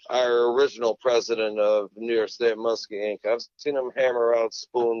 our original president of New York State Muskie Inc. I've seen him hammer out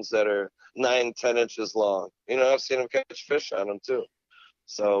spoons that are 9-10 inches long. I've seen him catch fish on them too.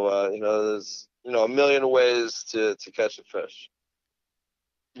 So there's a million ways to catch a fish.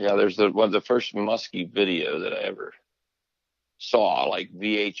 Yeah, there's the first muskie video that I ever saw, like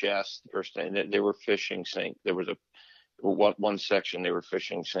VHS. The first time they were fishing there was one section they were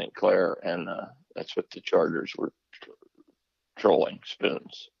fishing St. Clair, and that's what the charters were trolling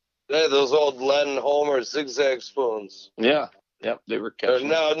spoons. Yeah, those old Len Homer zigzag spoons. Yeah. Yep, they were catching.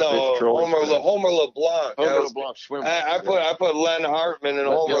 No, Homer LeBlanc. LeBlanc swim. I put Len Hartman and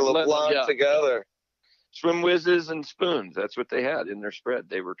Homer LeBlanc together. Swim whizzes and spoons. That's what they had in their spread.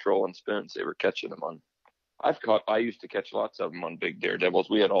 They were trolling spoons. They were catching them on. I used to catch lots of them on big daredevils.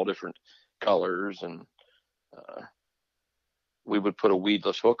 We had all different colors, and we would put a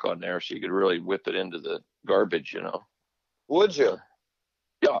weedless hook on there so you could really whip it into the garbage. Would you?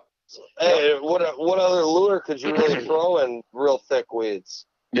 Yeah. Hey, what other lure could you really throw in real thick weeds?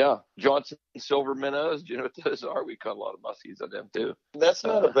 Yeah, Johnson silver minnows. Do you know what those are? We caught a lot of muskies on them too. That's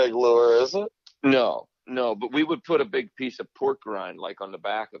not a big lure, is it? No, but we would put a big piece of pork rind like on the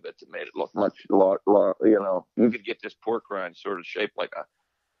back of it to make it look much, you could get this pork rind sort of shaped like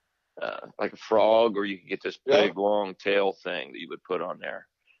a frog, or you could get this big long tail thing that you would put on there,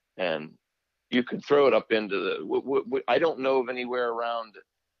 and you could throw it up into the. I don't know of anywhere around.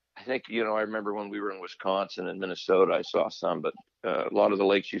 I think I remember when we were in Wisconsin and Minnesota, I saw some, but a lot of the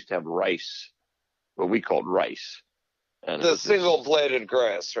lakes used to have rice, what we called rice. And the single-bladed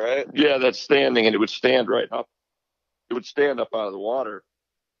grass, right? Yeah, that's standing, and it would stand right up. It would stand up out of the water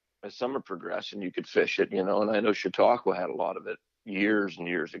as summer progressed, and you could fish it, And I know Chautauqua had a lot of it years and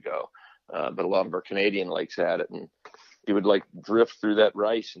years ago, but a lot of our Canadian lakes had it, and you would like drift through that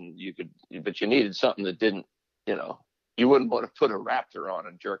rice, and but you needed something that didn't, you wouldn't want to put a raptor on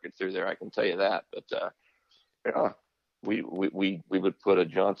and jerk it through there. I can tell you that, but we would put a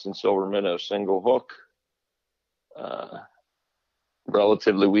Johnson silver minnow single hook.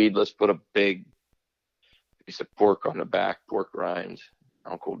 Relatively weedless, put a big piece of pork on the back, pork rinds,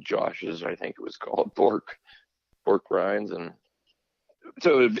 Uncle Josh's, I think it was called, pork rinds, and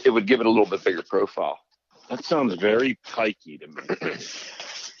so it would give it a little bit bigger profile. That sounds very pikey to me.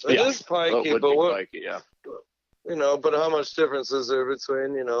 It is pikey, but pikey, yeah. But how much difference is there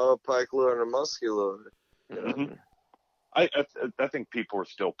between a pike lure and a musky lure? Mm-hmm. I think people are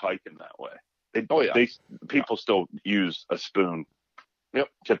still piking that way. People still use a spoon. Yep,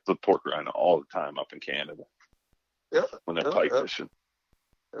 tip the pork rind all the time up in Canada. Yeah, when they're pike fishing.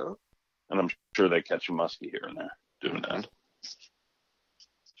 Yeah, and I'm sure they catch a muskie here and there doing that.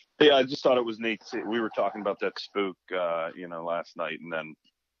 Yeah, I just thought it was neat. We were talking about that spook, last night, and then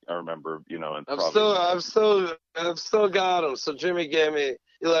I remember, and I've still got them. So Jimmy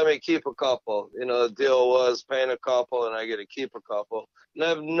he let me keep a couple. The deal was paying a couple, and I get to keep a couple. And I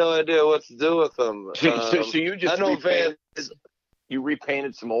have no idea what to do with them. So you just you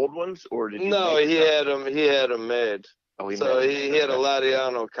repainted some old ones, or did you? No, he had them made. Oh, he had a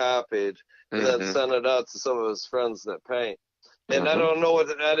Ladiano copied, and then sent it out to some of his friends that paint. And I didn't know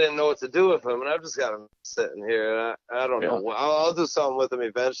what to do with them, and I've just got them sitting here. And I don't know. I'll do something with them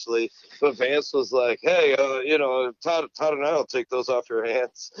eventually. But Vance was like, "Hey, Todd and I'll take those off your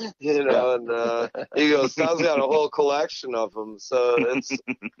hands," And he goes, "Todd's got a whole collection of them, so it's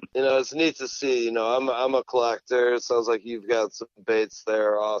it's neat to see. I'm a collector. It sounds like you've got some baits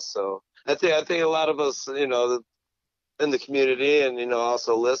there also. I think a lot of us, in the community, and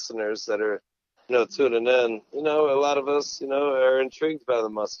also listeners that are." Tuning in, a lot of us, are intrigued by the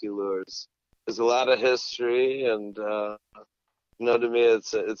musky lures. There's a lot of history, and to me,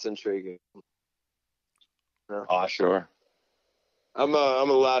 it's intriguing. Oh, sure. I'm a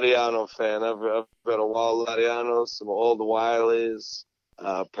Ladiano fan. I've got a wall of Ladianos, some old Wileys,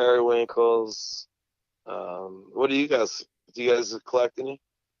 periwinkles. What do you guys collect any?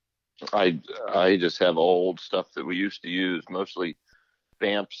 I just have old stuff that we used to use, mostly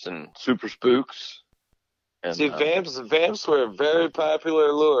Vamps and Super Spooks. And, see, Vamps were a very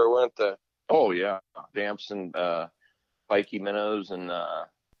popular lure, weren't they? Oh yeah, Vamps and pikey minnows and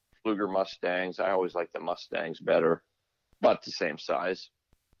Fluger Mustangs. I always like the Mustangs better, about the same size.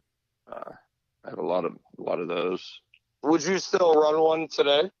 I have a lot of those. Would you still run one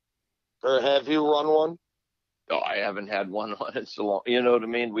today, or have you run one? Oh, I haven't had one on it so long. You know what I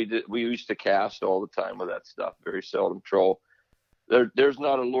mean? We used to cast all the time with that stuff. Very seldom troll. There's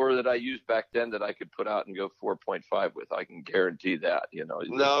not a lure that I used back then that I could put out and go 4.5 with. I can guarantee that.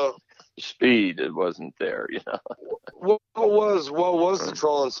 No speed, it wasn't there. What was the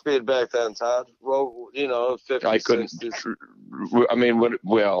trolling speed back then, Todd? Well, 50, I couldn't. 60s.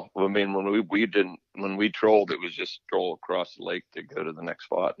 When we trolled, it was just troll across the lake to go to the next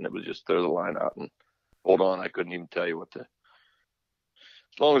spot, and it was just throw the line out and hold on. I couldn't even tell you as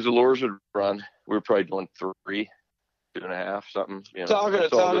long as the lures would run, we were probably doing 3, 2.5, something.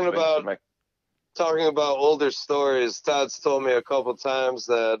 Talking about older stories, Todd's told me a couple times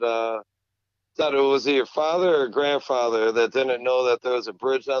that Todd, was it your father or grandfather that didn't know that there was a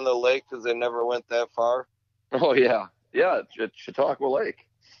bridge on the lake because they never went that far? Oh yeah, at Chautauqua Lake.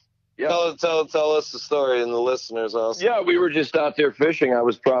 Yeah. Tell us the story and the listeners also. Yeah, we were just out there fishing. I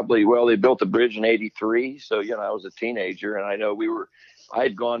was they built the bridge in '83, so I was a teenager, and I know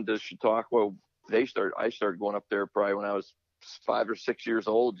I'd gone to Chautauqua. I started going up there probably when I was 5 or 6 years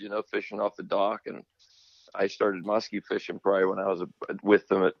old, fishing off the dock. And I started muskie fishing probably when I was with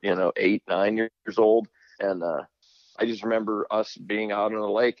them at, 8, 9 years old. And I just remember us being out on the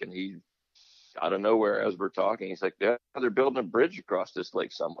lake, and out of nowhere, as we're talking, he's like, yeah, they're building a bridge across this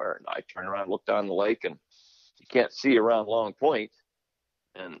lake somewhere. And I turn around, look down the lake, and you can't see around Long Point.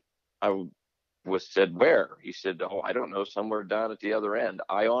 And I was said, where? He said, oh, I don't know, somewhere down at the other end.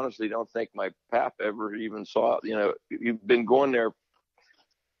 I honestly don't think my pap ever even saw it. You know, you've been going there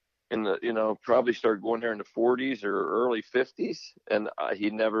in the, you know, probably started going there in the 40s or early 50s. And he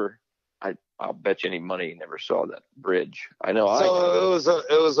never, I'll bet you any money he never saw that bridge. I know. So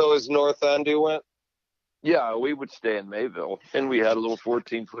it was always north end you went? Yeah, we would stay in Mayville, and we had a little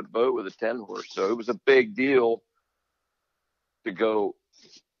 14-foot boat with a 10-horse. So it was a big deal to go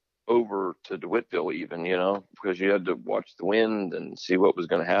over to DeWittville even, you know, because you had to watch the wind and see what was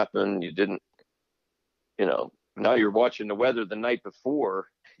going to happen. You didn't, you know, now you're watching the weather the night before.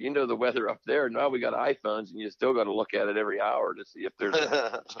 You know the weather up there. Now we got iPhones, and you still got to look at it every hour to see if there's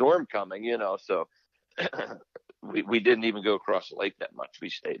a storm coming, you know. So we didn't even go across the lake that much. We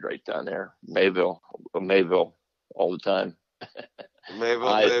stayed right down there, Mayville all the time.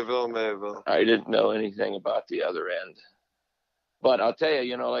 Mayville. I didn't know anything about the other end. But I'll tell you,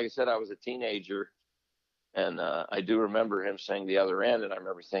 you know, like I said, I was a teenager, and I do remember him saying the other end, and I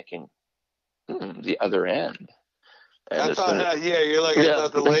remember thinking, the other end. And I thought, you're like, I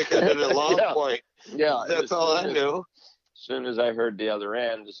thought the lake ended at Long Point. Yeah. That's all I knew. As soon as I heard the other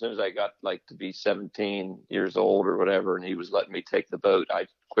end, as soon as I got like to be 17 years old or whatever, and he was letting me take the boat, I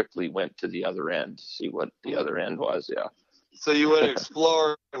quickly went to the other end to see what the other end was. Yeah. So you went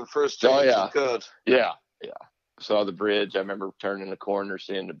exploring first chance you could. Yeah. Saw the bridge. I remember turning the corner,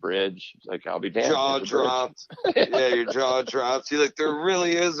 seeing the bridge. It's like, I'll be damned. Jaw dropped. Your jaw drops. You're like, there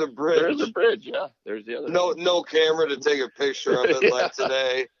really is a bridge. There's a bridge, yeah. There's the other. No camera to take a picture of it like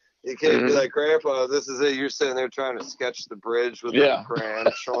today. You can't be like, Grandpa, this is it. You're sitting there trying to sketch the bridge with a crayon,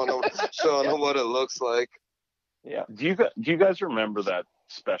 showing them what it looks like. Yeah. Do you guys remember that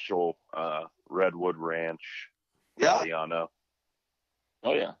special Redwood Ranch? Yeah. Liano?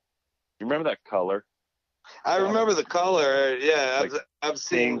 Oh yeah. You remember that color? I remember the color. Yeah, like I've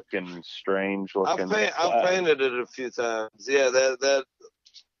seen. Pink and strange looking. I've painted it a few times. Yeah, that.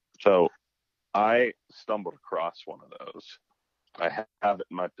 So, I stumbled across one of those. I have it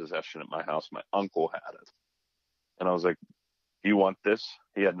in my possession at my house. My uncle had it, and I was like, "You want this?"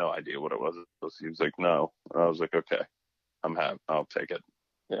 He had no idea what it was. He was like, "No." And I was like, "Okay, I'll take it."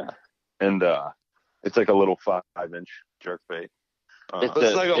 Yeah. And it's like a little 5-inch jerkbait.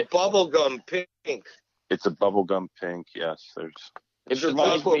 It's like a bubblegum pink. It's a bubblegum pink. Yes, It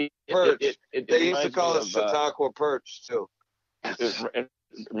reminds me. They used to call it Chautauqua perch too. It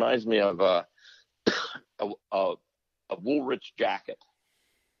reminds me of a Woolrich jacket.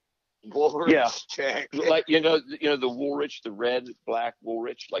 Woolrich jacket. Like you know the Woolrich, the red black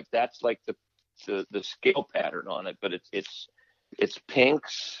Woolrich. Like that's like the scale pattern on it, but it's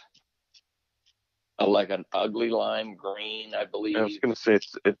pinks. Like an ugly lime green, I believe. I was going to say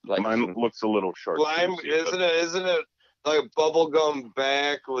it like mine looks a little short. Lime, isn't it like bubblegum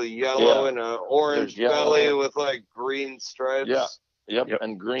back with yellow and an orange belly with like green stripes? Yeah. Yep.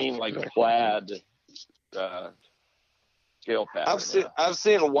 And green like plaid scale pattern. I've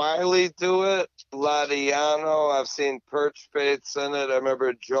seen Wiley do it, Ladiano. I've seen perch baits in it. I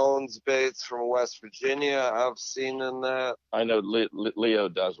remember Jones baits from West Virginia. I've seen in that. I know Leo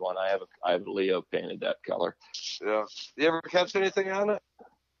does one. I have Leo painted that color. Yeah. You ever catch anything on it?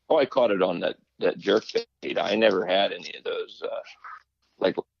 Oh, I caught it on that jerk bait. I never had any of those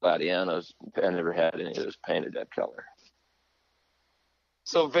like Ladianos. I never had any of those painted that color.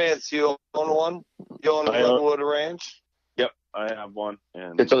 So Vance, you own one? You own a Redwood Ranch? Yep, I have one,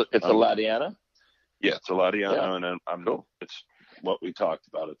 and it's a Ladiana. Yeah, it's a Ladiano, and I'm cool. It's what we talked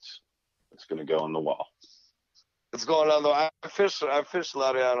about. It's going to go on the wall. It's going on the. I fish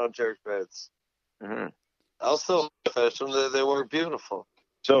Ladiano jerkbaits. Mm-hmm. I'll still fish them. They work beautiful.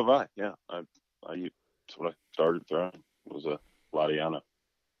 So have I. Yeah, that's what I started throwing. Was a Ladiano.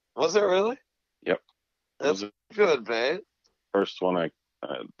 Was it really? Yep. That's good, bait. First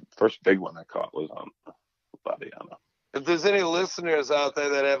big one I caught was on Ladiano. If there's any listeners out there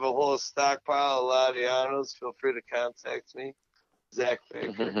that have a whole stockpile of Ladianos, feel free to contact me, Zach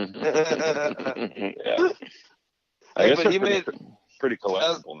Baker. Yeah. I guess they're pretty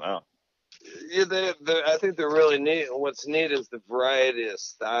collectible now. Yeah, I think they're really neat. What's neat is the variety of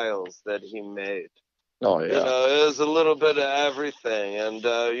styles that he made. Oh yeah. You know, it was a little bit of everything, and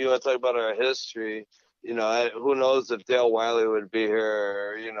you want to talk about our history. You know, who knows if Dale Wiley would be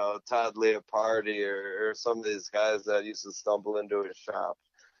here, or, Todd Leopardi or some of these guys that used to stumble into his shop.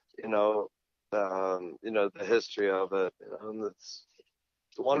 The history of it. And it's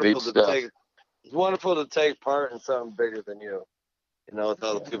wonderful to take part in something bigger than you. You know, with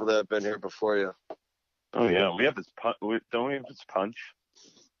all the people that have been here before you. Oh yeah, we have his don't we have his punch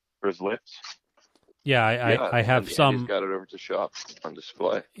for his lips? Yeah, I have Andy's some. got it over to shop on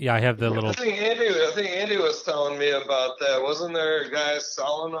display. Yeah, I have the little. I think Andy was telling me about that. Wasn't there a guy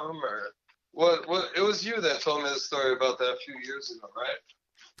selling them, or what? It was you that told me the story about that a few years ago,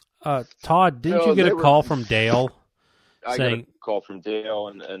 right? Todd, didn't you get a call from Dale? I saying, got a call from Dale,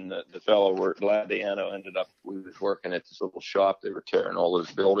 and the fellow Ladiano ended up. We was working at this little shop. They were tearing all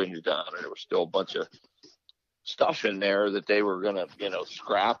those buildings down, and there was still a bunch of stuff in there that they were gonna,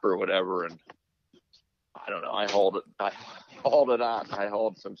 scrap or whatever. And I don't know. I hauled it out. I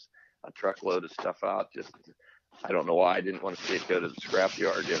hauled a truckload of stuff out. Just I don't know why I didn't want to see it go to the scrap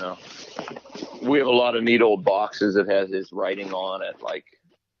yard. We have a lot of neat old boxes that has his writing on it, like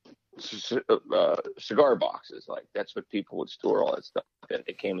cigar boxes. Like that's what people would store all that stuff in.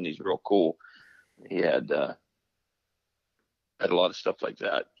 They came in these real cool. He had a lot of stuff like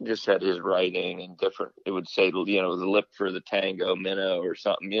that. Just had his writing and different. It would say, the lip for the Tango Minnow or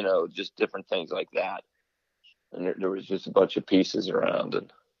something. Just different things like that. And there was just a bunch of pieces around,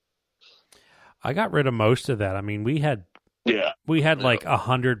 and I got rid of most of that. I mean, we had like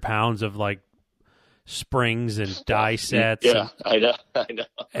 100 pounds of like springs and die sets. Yeah, I know.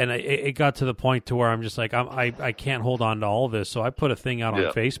 And it got to the point to where I'm just like, I can't hold on to all this. So I put a thing out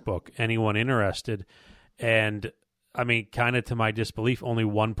on Facebook, anyone interested. And I mean, kind of to my disbelief, only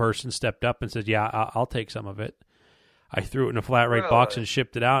one person stepped up and said, yeah, I'll take some of it. I threw it in a flat rate box and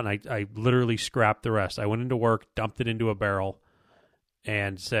shipped it out, and I literally scrapped the rest. I went into work, dumped it into a barrel,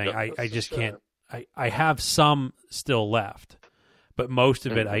 and saying, I just can't. I have some still left, but most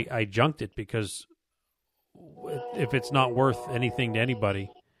of it, I junked it because if it's not worth anything to anybody,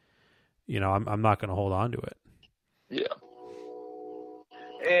 I'm not going to hold on to it. Yeah.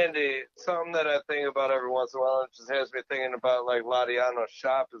 Andy, something that I think about every once in a while, it just has me thinking about like Ladiano's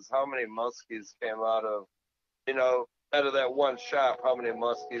shop, is how many muskies came out of that one shop, how many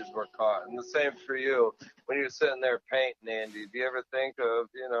muskies were caught. And the same for you. When you're sitting there painting, Andy, do you ever think of,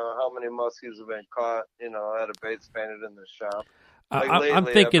 how many muskies have been caught, out of baits painted in the shop? Like I'm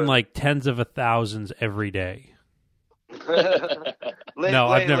thinking like tens of thousands every day. No,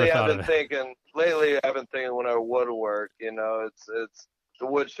 I've never thought of it. Lately, I've been thinking when I woodwork, it's the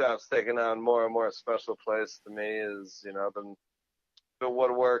wood shop's taking on more and more a special place to me. I've been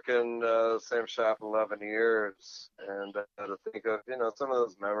woodworking same shop 11 years, and to think of some of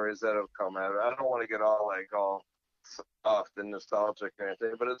those memories that have come out of it. I don't want to get all soft and nostalgic or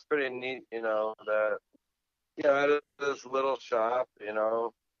anything, but it's pretty neat, that at this little shop,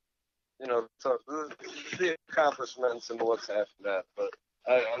 so the accomplishments and what's after that. But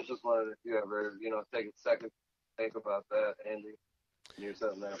I just wondered if you ever take a second to think about that, Andy. You're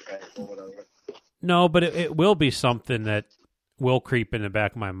sitting there painting or whatever. No, but it will be something that will creep in the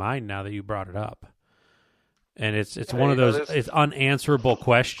back of my mind now that you brought it up. And it's one of those, it's unanswerable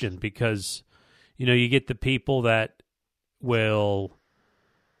question because, you get the people that will,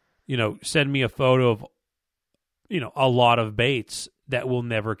 send me a photo of, a lot of baits that will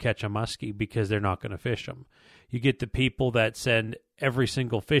never catch a muskie because they're not going to fish them. You get the people that send every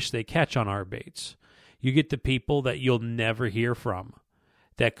single fish they catch on our baits. You get the people that you'll never hear from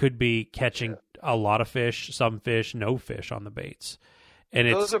that could be catching a lot of fish, some fish, no fish on the baits. And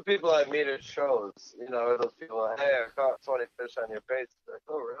those are people I meet at shows. It'll feel like, hey, I caught 20 fish on your baits. Like,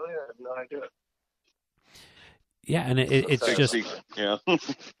 oh, really? I have no idea. Yeah, and it's just, yeah.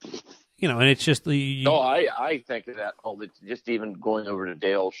 And it's just the. No, I think of that all just even going over to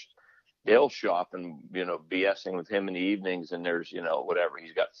Dale's shop and BSing with him in the evenings, and there's whatever,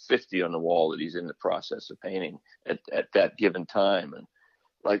 he's got 50 on the wall that he's in the process of painting at that given time, and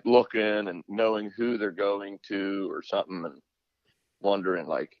like looking and knowing who they're going to or something, and wondering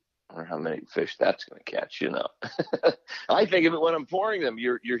like, I wonder how many fish that's going to catch. I think of it when I'm pouring them.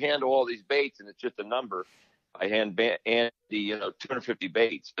 You handle all these baits, and it's just a number. I hand Andy 250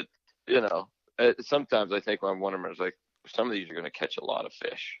 baits, but sometimes I think when I'm one of them, I was like, some of these are going to catch a lot of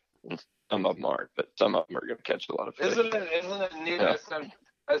fish. Some of them aren't, but some of them are going to catch a lot of fish. Isn't it neat? Yeah.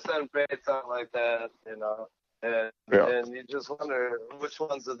 I send baits out like that, and you just wonder which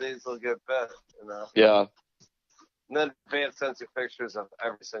ones of these will get bit, Yeah. And then Vance sends you pictures of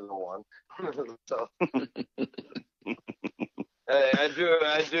every single one. So I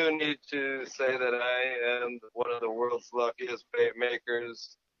do need to say that I am one of the world's luckiest bait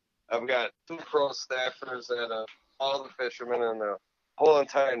makers. I've got 2 pro staffers and all the fishermen in the whole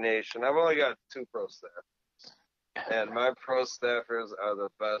entire nation. I've only got 2 pro staffers, and my pro staffers are the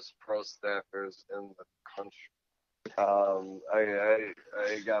best pro staffers in the country.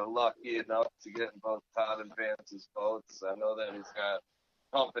 I got lucky enough to get in both Todd and Vance's boats. I know that he's got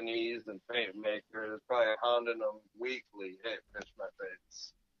companies and paint makers probably hounding him weekly. Hey, fish my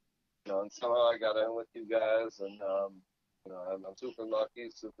baits. And somehow I got in with you guys, and I'm super lucky,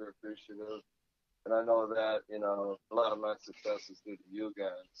 super appreciative, and I know that a lot of my success is due to you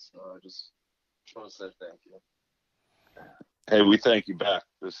guys. So I just want to say thank you. Hey, we thank you back.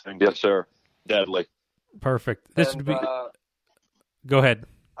 This thing, Yes, sir. deadly. Perfect. This would be. Go ahead.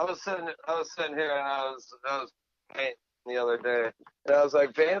 I was sitting here and I was painting the other day, and I was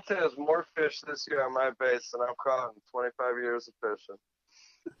like, Vance has more fish this year on my baits than I've caught in 25 years of fishing.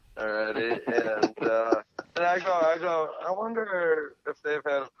 Alrighty, and I go, I wonder if they've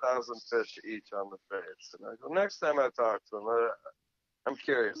had 1,000 fish each on the baits. And I go, next time I talk to them, I'm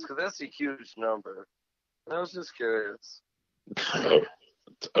curious because that's a huge number. And I was just curious.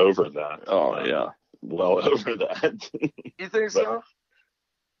 It's over that. Oh, yeah. Well over that. You think so?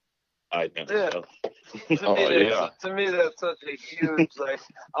 I think Yeah. so. To me, that's such a huge,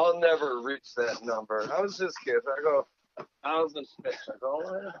 I'll never reach that number. I was just kidding. I go, 1,000 fish. I go,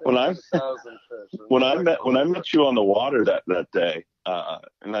 When 1,000 fish. When I met you on the water that day,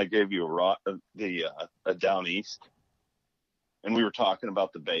 and I gave you a down east, and we were talking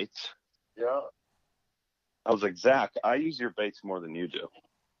about the baits. Yeah. I was like, Zach, I use your baits more than you do,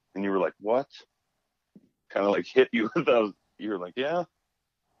 and you were like, what? Kind of like hit you with those. You were like, yeah.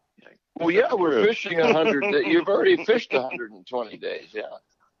 Well, yeah, we're fishing 100. You've already fished 120 days. Yeah.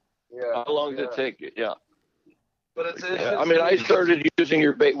 Yeah. How long did it take you? Yeah. But it's I mean, I started using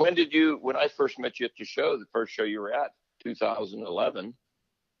your bait. When I first met you at your show, the first show you were at, 2011,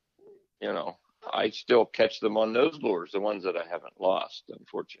 I still catch them on nose lures, the ones that I haven't lost.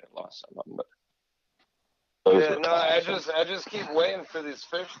 Unfortunately, I lost some of them. But I just keep waiting for these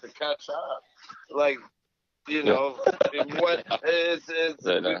fish to catch up. Like, we've been hitting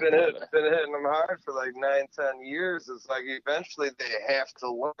them hard for 9-10 years. It's like eventually they have to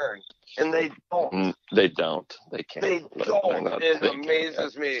learn, and they don't. They don't. They can't. They don't. It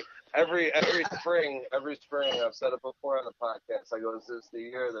amazes me. Every spring, I've said it before on the podcast. I go, "Is this the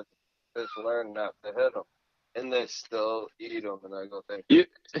year that the fish learn not to hit them?" And they still eat them, and I go, "Thank you."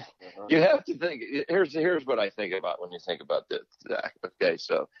 You have to think. Here's what I think about when you think about this, Zach. Okay,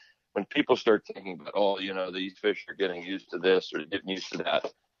 so when people start thinking about, these fish are getting used to this or getting used to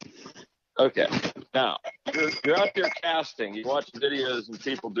that. Okay, now you're out there casting. You watch videos and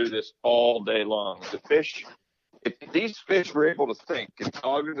people do this all day long. The fish, if these fish were able to think and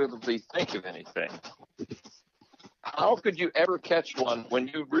cognitively think of anything, how could you ever catch one when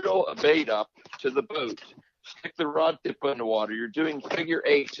you reel a bait up to the boat, stick the rod tip in the water, you're doing figure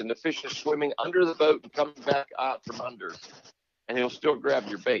eights, and the fish is swimming under the boat and coming back out from under, and he'll still grab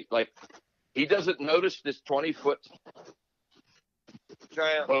your bait? Like, he doesn't notice this 20-foot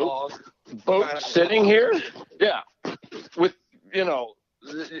giant boat sitting here? Yeah. With,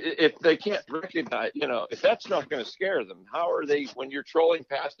 if they can't recognize, if that's not going to scare them, how are they, when you're trolling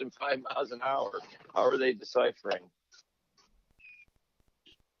past them 5 miles an hour, how are they deciphering?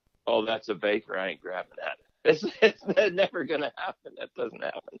 Oh, that's a baker. I ain't grabbing that. It's never going to happen. That doesn't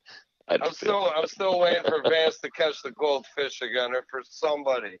happen. I'm still waiting for Vance to catch the goldfish again, or for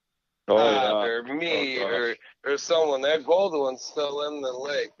somebody. Or me, or someone. That gold one's still in the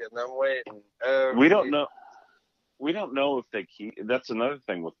lake, and I'm waiting. We don't know. We don't know if they keep. That's another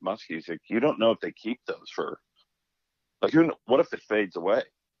thing with muskies. Like, you don't know if they keep those for. What if it fades away?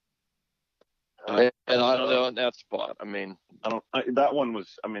 And I don't know in that spot. I mean, that one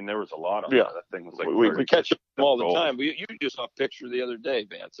was. I mean, there was a lot of. Yeah, that thing was like. We catch them all the time. You just saw a picture the other day,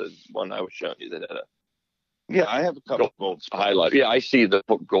 Vance. One I was showing you that had a. Yeah, I have a couple of gold spots. Highlight. Yeah, I see the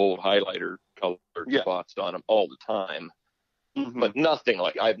gold highlighter colored spots on them all the time, but nothing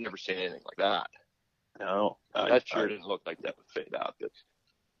like, I've never seen anything like that. No, that sure didn't look like that would fade out.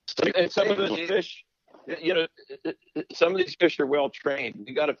 And some of those fish, some of these fish are well trained.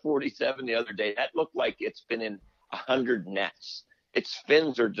 We got a 47 the other day. That looked like it's been in 100 nets. Its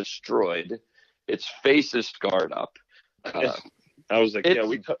fins are destroyed. Its face is scarred up. I was like,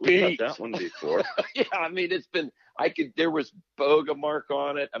 we cut that one before. Yeah, I mean, there was boga mark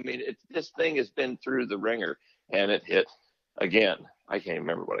on it. I mean, this thing has been through the ringer, and it hit again. I can't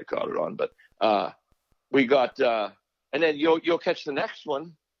remember what I caught it on, but we got, and then you'll catch the next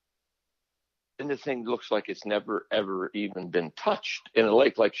one, and the thing looks like it's never, ever even been touched in a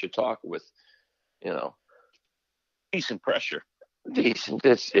lake like Chautauqua with, decent pressure. Decent.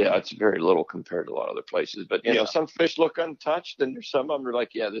 It's very little compared to a lot of other places. But, some fish look untouched, and there's some of them are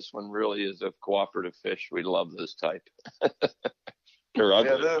like, this one really is a cooperative fish. We love this type. This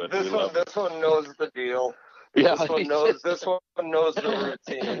one knows the deal. Yeah, This one knows the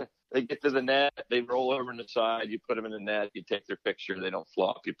routine. They get to the net, they roll over on the side, you put them in the net, you take their picture, they don't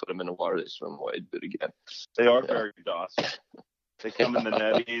flop, you put them in the water, they swim away, do it again. They are very docile. They come in the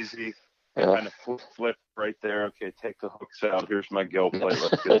net easy, kind of flip right there. Okay, take the hooks out. Here's my gill plate.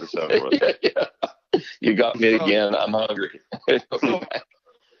 Let's get this over with. Yeah. You got me again. I'm hungry. Vance,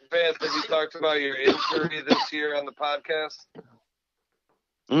 have you talked about your injury this year on the podcast?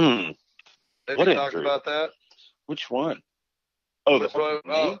 Have What you talked injury? about that? Which one? Oh, the Which hook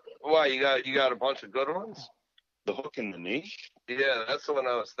one? in the knee? Why, you got a bunch of good ones? The hook in the knee? Yeah, that's the one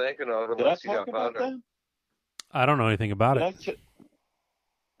I was thinking of. Did I Unless you talk got about better. that? I don't know anything about Did it.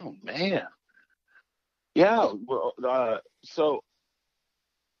 I oh, man. Yeah. Well, so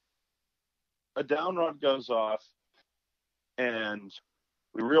a down rod goes off, and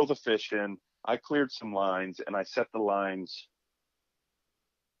we reel the fish in. I cleared some lines, and I set the lines.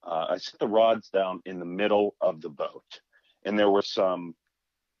 I set the rods down in the middle of the boat, and there were some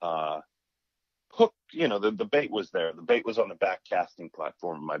hook. The bait was there. The bait was on the back casting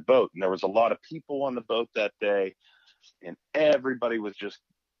platform of my boat, and there was a lot of people on the boat that day, and everybody was just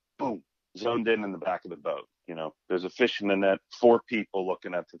boom zoned in the back of the boat. There's a fish in the net, 4 people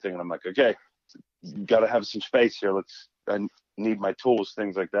looking at the thing, and I'm like, okay, got to have some space here. I need my tools,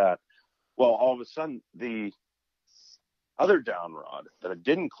 things like that. Well, all of a sudden, the other down rod that I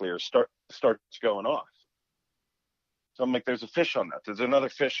didn't clear starts going off. So I'm like, there's a fish on that. There's another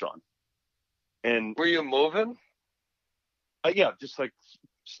fish on. And Were you moving? yeah, just like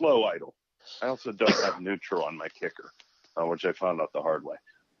slow idle. I also don't have neutral on my kicker, which I found out the hard way.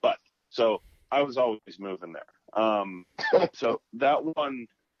 But so I was always moving there. So that one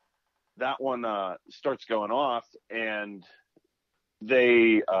starts going off, and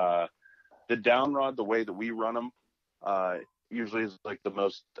the down rod, the way that we run them, usually is like the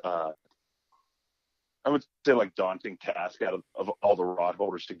most, I would say, like daunting task out of all the rod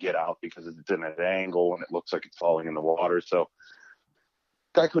holders to get out, because it's in an angle and it looks like it's falling in the water. So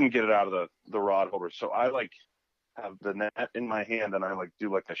I couldn't get it out of the rod holder. So I have the net in my hand, and I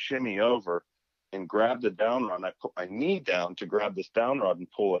do a shimmy over and grab the down rod. And I put my knee down to grab this down rod and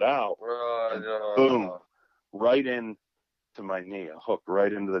pull it out. Boom, right in to my knee, a hook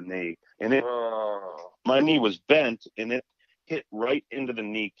right into the knee. And my knee was bent, and it hit right into the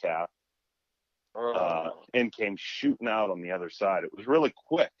kneecap. And came shooting out on the other side. It was really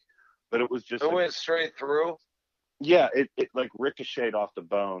quick, but it was just. It went straight through? Yeah, it ricocheted off the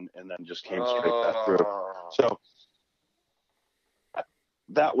bone and then just came straight back through. So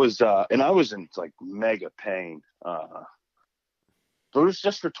that was, and I was in mega pain. But it was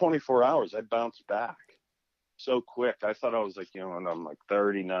just for 24 hours. I bounced back so quick. I thought I was and I'm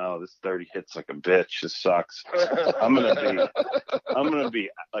 30 now. This 30 hits like a bitch. This sucks. I'm gonna be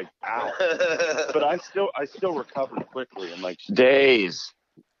out. But I still recovered quickly and days.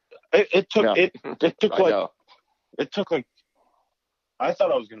 It took Yeah. it took I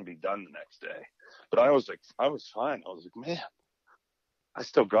thought I was gonna be done the next day, but I was fine. I was man, I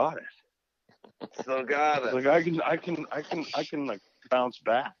still got it. Still got it. I can bounce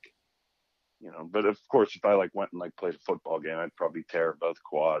back. But of course, if I went and played a football game, I'd probably tear both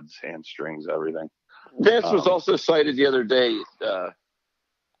quads, hamstrings, everything. Vance was also cited the other day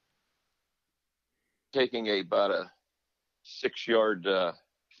taking about a 6-yard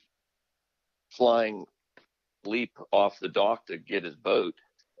flying leap off the dock to get his boat.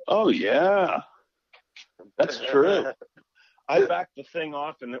 Oh yeah, that's true. I backed the thing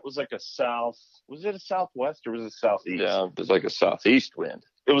off, and it was like a south. Was it a southwest or was it a southeast? Yeah, it was like a southeast wind.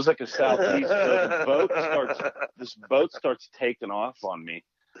 It was like a southeast. So this boat starts taking off on me,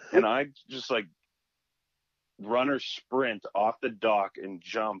 and I just runner sprint off the dock and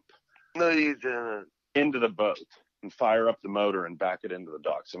jump. No, you didn't. Into the boat and fire up the motor and back it into the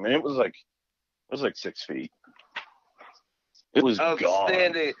docks. I mean, it was like 6 feet. It was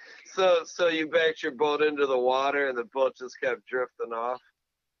outstanding. Gone. So you backed your boat into the water, and the boat just kept drifting off.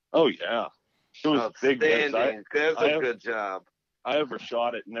 Oh yeah, it was big. That's a good job. I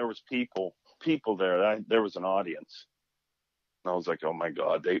overshot it, and there was people there. There was an audience. And I was like, oh my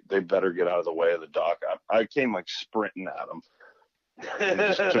God, they better get out of the way of the dock. I came sprinting at them. And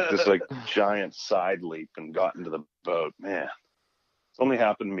just took this giant side leap and got into the boat. Man, it's only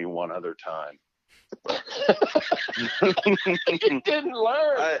happened to me one other time. You didn't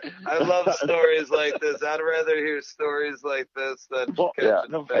learn. I love stories like this. I'd rather hear stories like this than the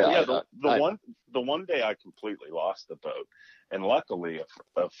one day I completely lost the boat, and luckily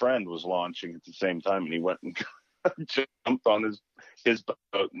a friend was launching at the same time, and he went and jumped on his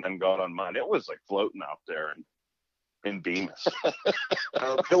boat and then got on mine. It was floating out there, and in Bemis.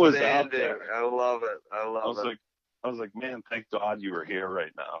 It was out there. I love it. I was like, man, thank God you were here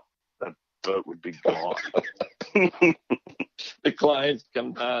right now. That boat would be gone. The clients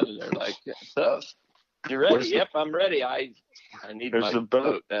come down and they're like, so, you ready? Yep, I'm ready. I need my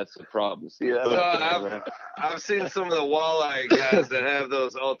boat. That's the problem. See that? So I've seen some of the walleye guys that have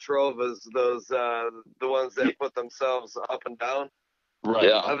those Ultrovas, those the ones that put themselves up and down. Right.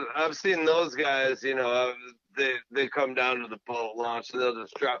 Yeah. I've seen those guys. They come down to the boat launch and they'll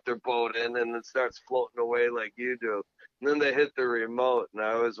just drop their boat in and it starts floating away like you do. And then they hit the remote, and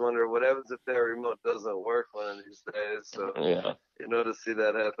I always wonder what happens if that remote doesn't work one of these days. So to see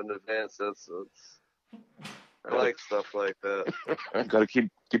that happen in advance, I like stuff like that. Got to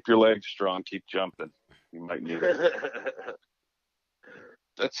keep your legs strong, keep jumping. You might need it.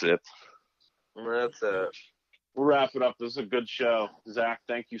 That's it. That's it. We'll wrap it up. This is a good show. Zach,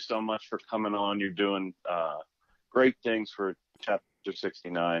 thank you so much for coming on. You're doing great things for Chapter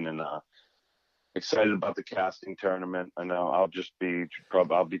 69, and excited about the casting tournament. I know I'll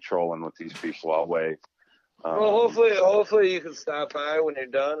be trolling with these people. I'll wave. Well, hopefully you can stop by when you're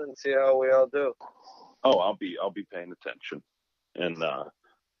done and see how we all do. Oh, I'll be paying attention. And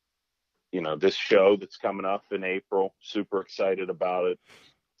this show that's coming up in April, super excited about it.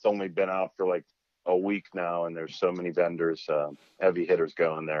 It's only been out for like a week now, and there's so many vendors, heavy hitters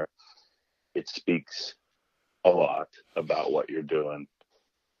going there. It speaks a lot about what you're doing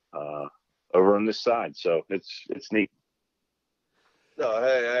over on this side, so it's neat. No,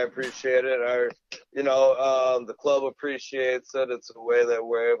 hey, I appreciate it. The club appreciates it. It's a way that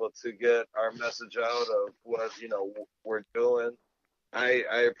we're able to get our message out of what we're doing. I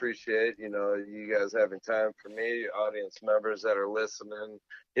appreciate you guys having time for me, audience members that are listening,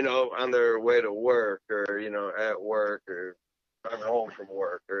 on their way to work or at work or coming home from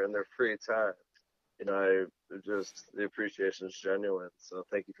work or in their free time. The appreciation is genuine. So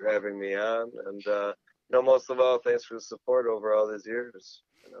thank you for having me on. And, most of all, thanks for the support over all these years.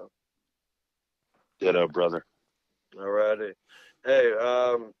 Ditto, brother. All righty. Hey,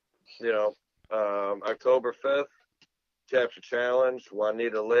 October 5th, Chapter Challenge,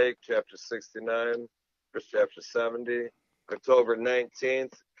 Juanita Lake, Chapter 69, first Chapter 70. October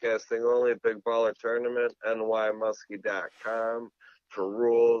 19th, casting only, Big Baller Tournament, nymuskie.com. For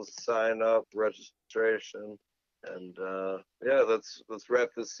rules, sign up, registration, and let's wrap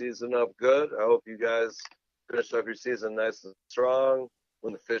this season up good. I hope you guys finish up your season nice and strong.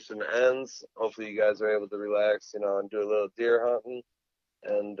 When the fishing ends, hopefully you guys are able to relax, and do a little deer hunting.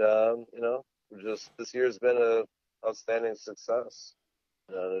 And this year's been a outstanding success.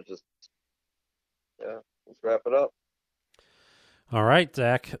 And let's wrap it up. All right,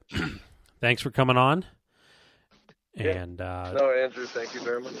 Zach. Thanks for coming on. Yeah. And Andrew, thank you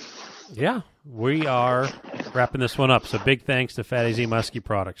very much. Yeah, we are wrapping this one up. So big thanks to Fat AZ Muskie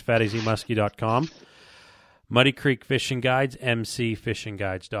Products, fatazmuskie.com, Muddy Creek Fishing Guides,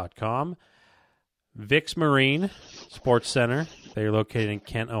 mcfishingguides.com, Vic's Marine Sports Center. They're located in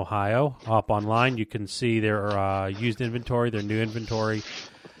Kent, Ohio. Hop online. You can see their used inventory, their new inventory.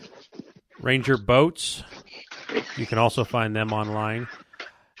 Ranger Boats. You can also find them online.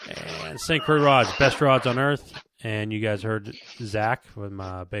 And St. Croix Rods, best rods on earth. And you guys heard Zach from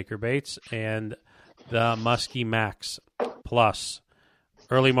Baker Baits and the Muskie Max Plus.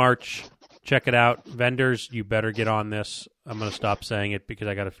 Early March. Check it out. Vendors, you better get on this. I'm going to stop saying it because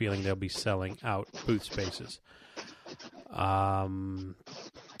I got a feeling they'll be selling out booth spaces. Muskies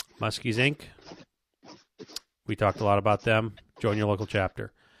Inc. We talked a lot about them. Join your local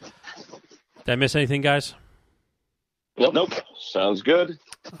chapter. Did I miss anything, guys? Nope. Sounds good.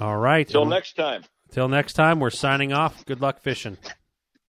 All right. Till next time. Till next time, we're signing off. Good luck fishing.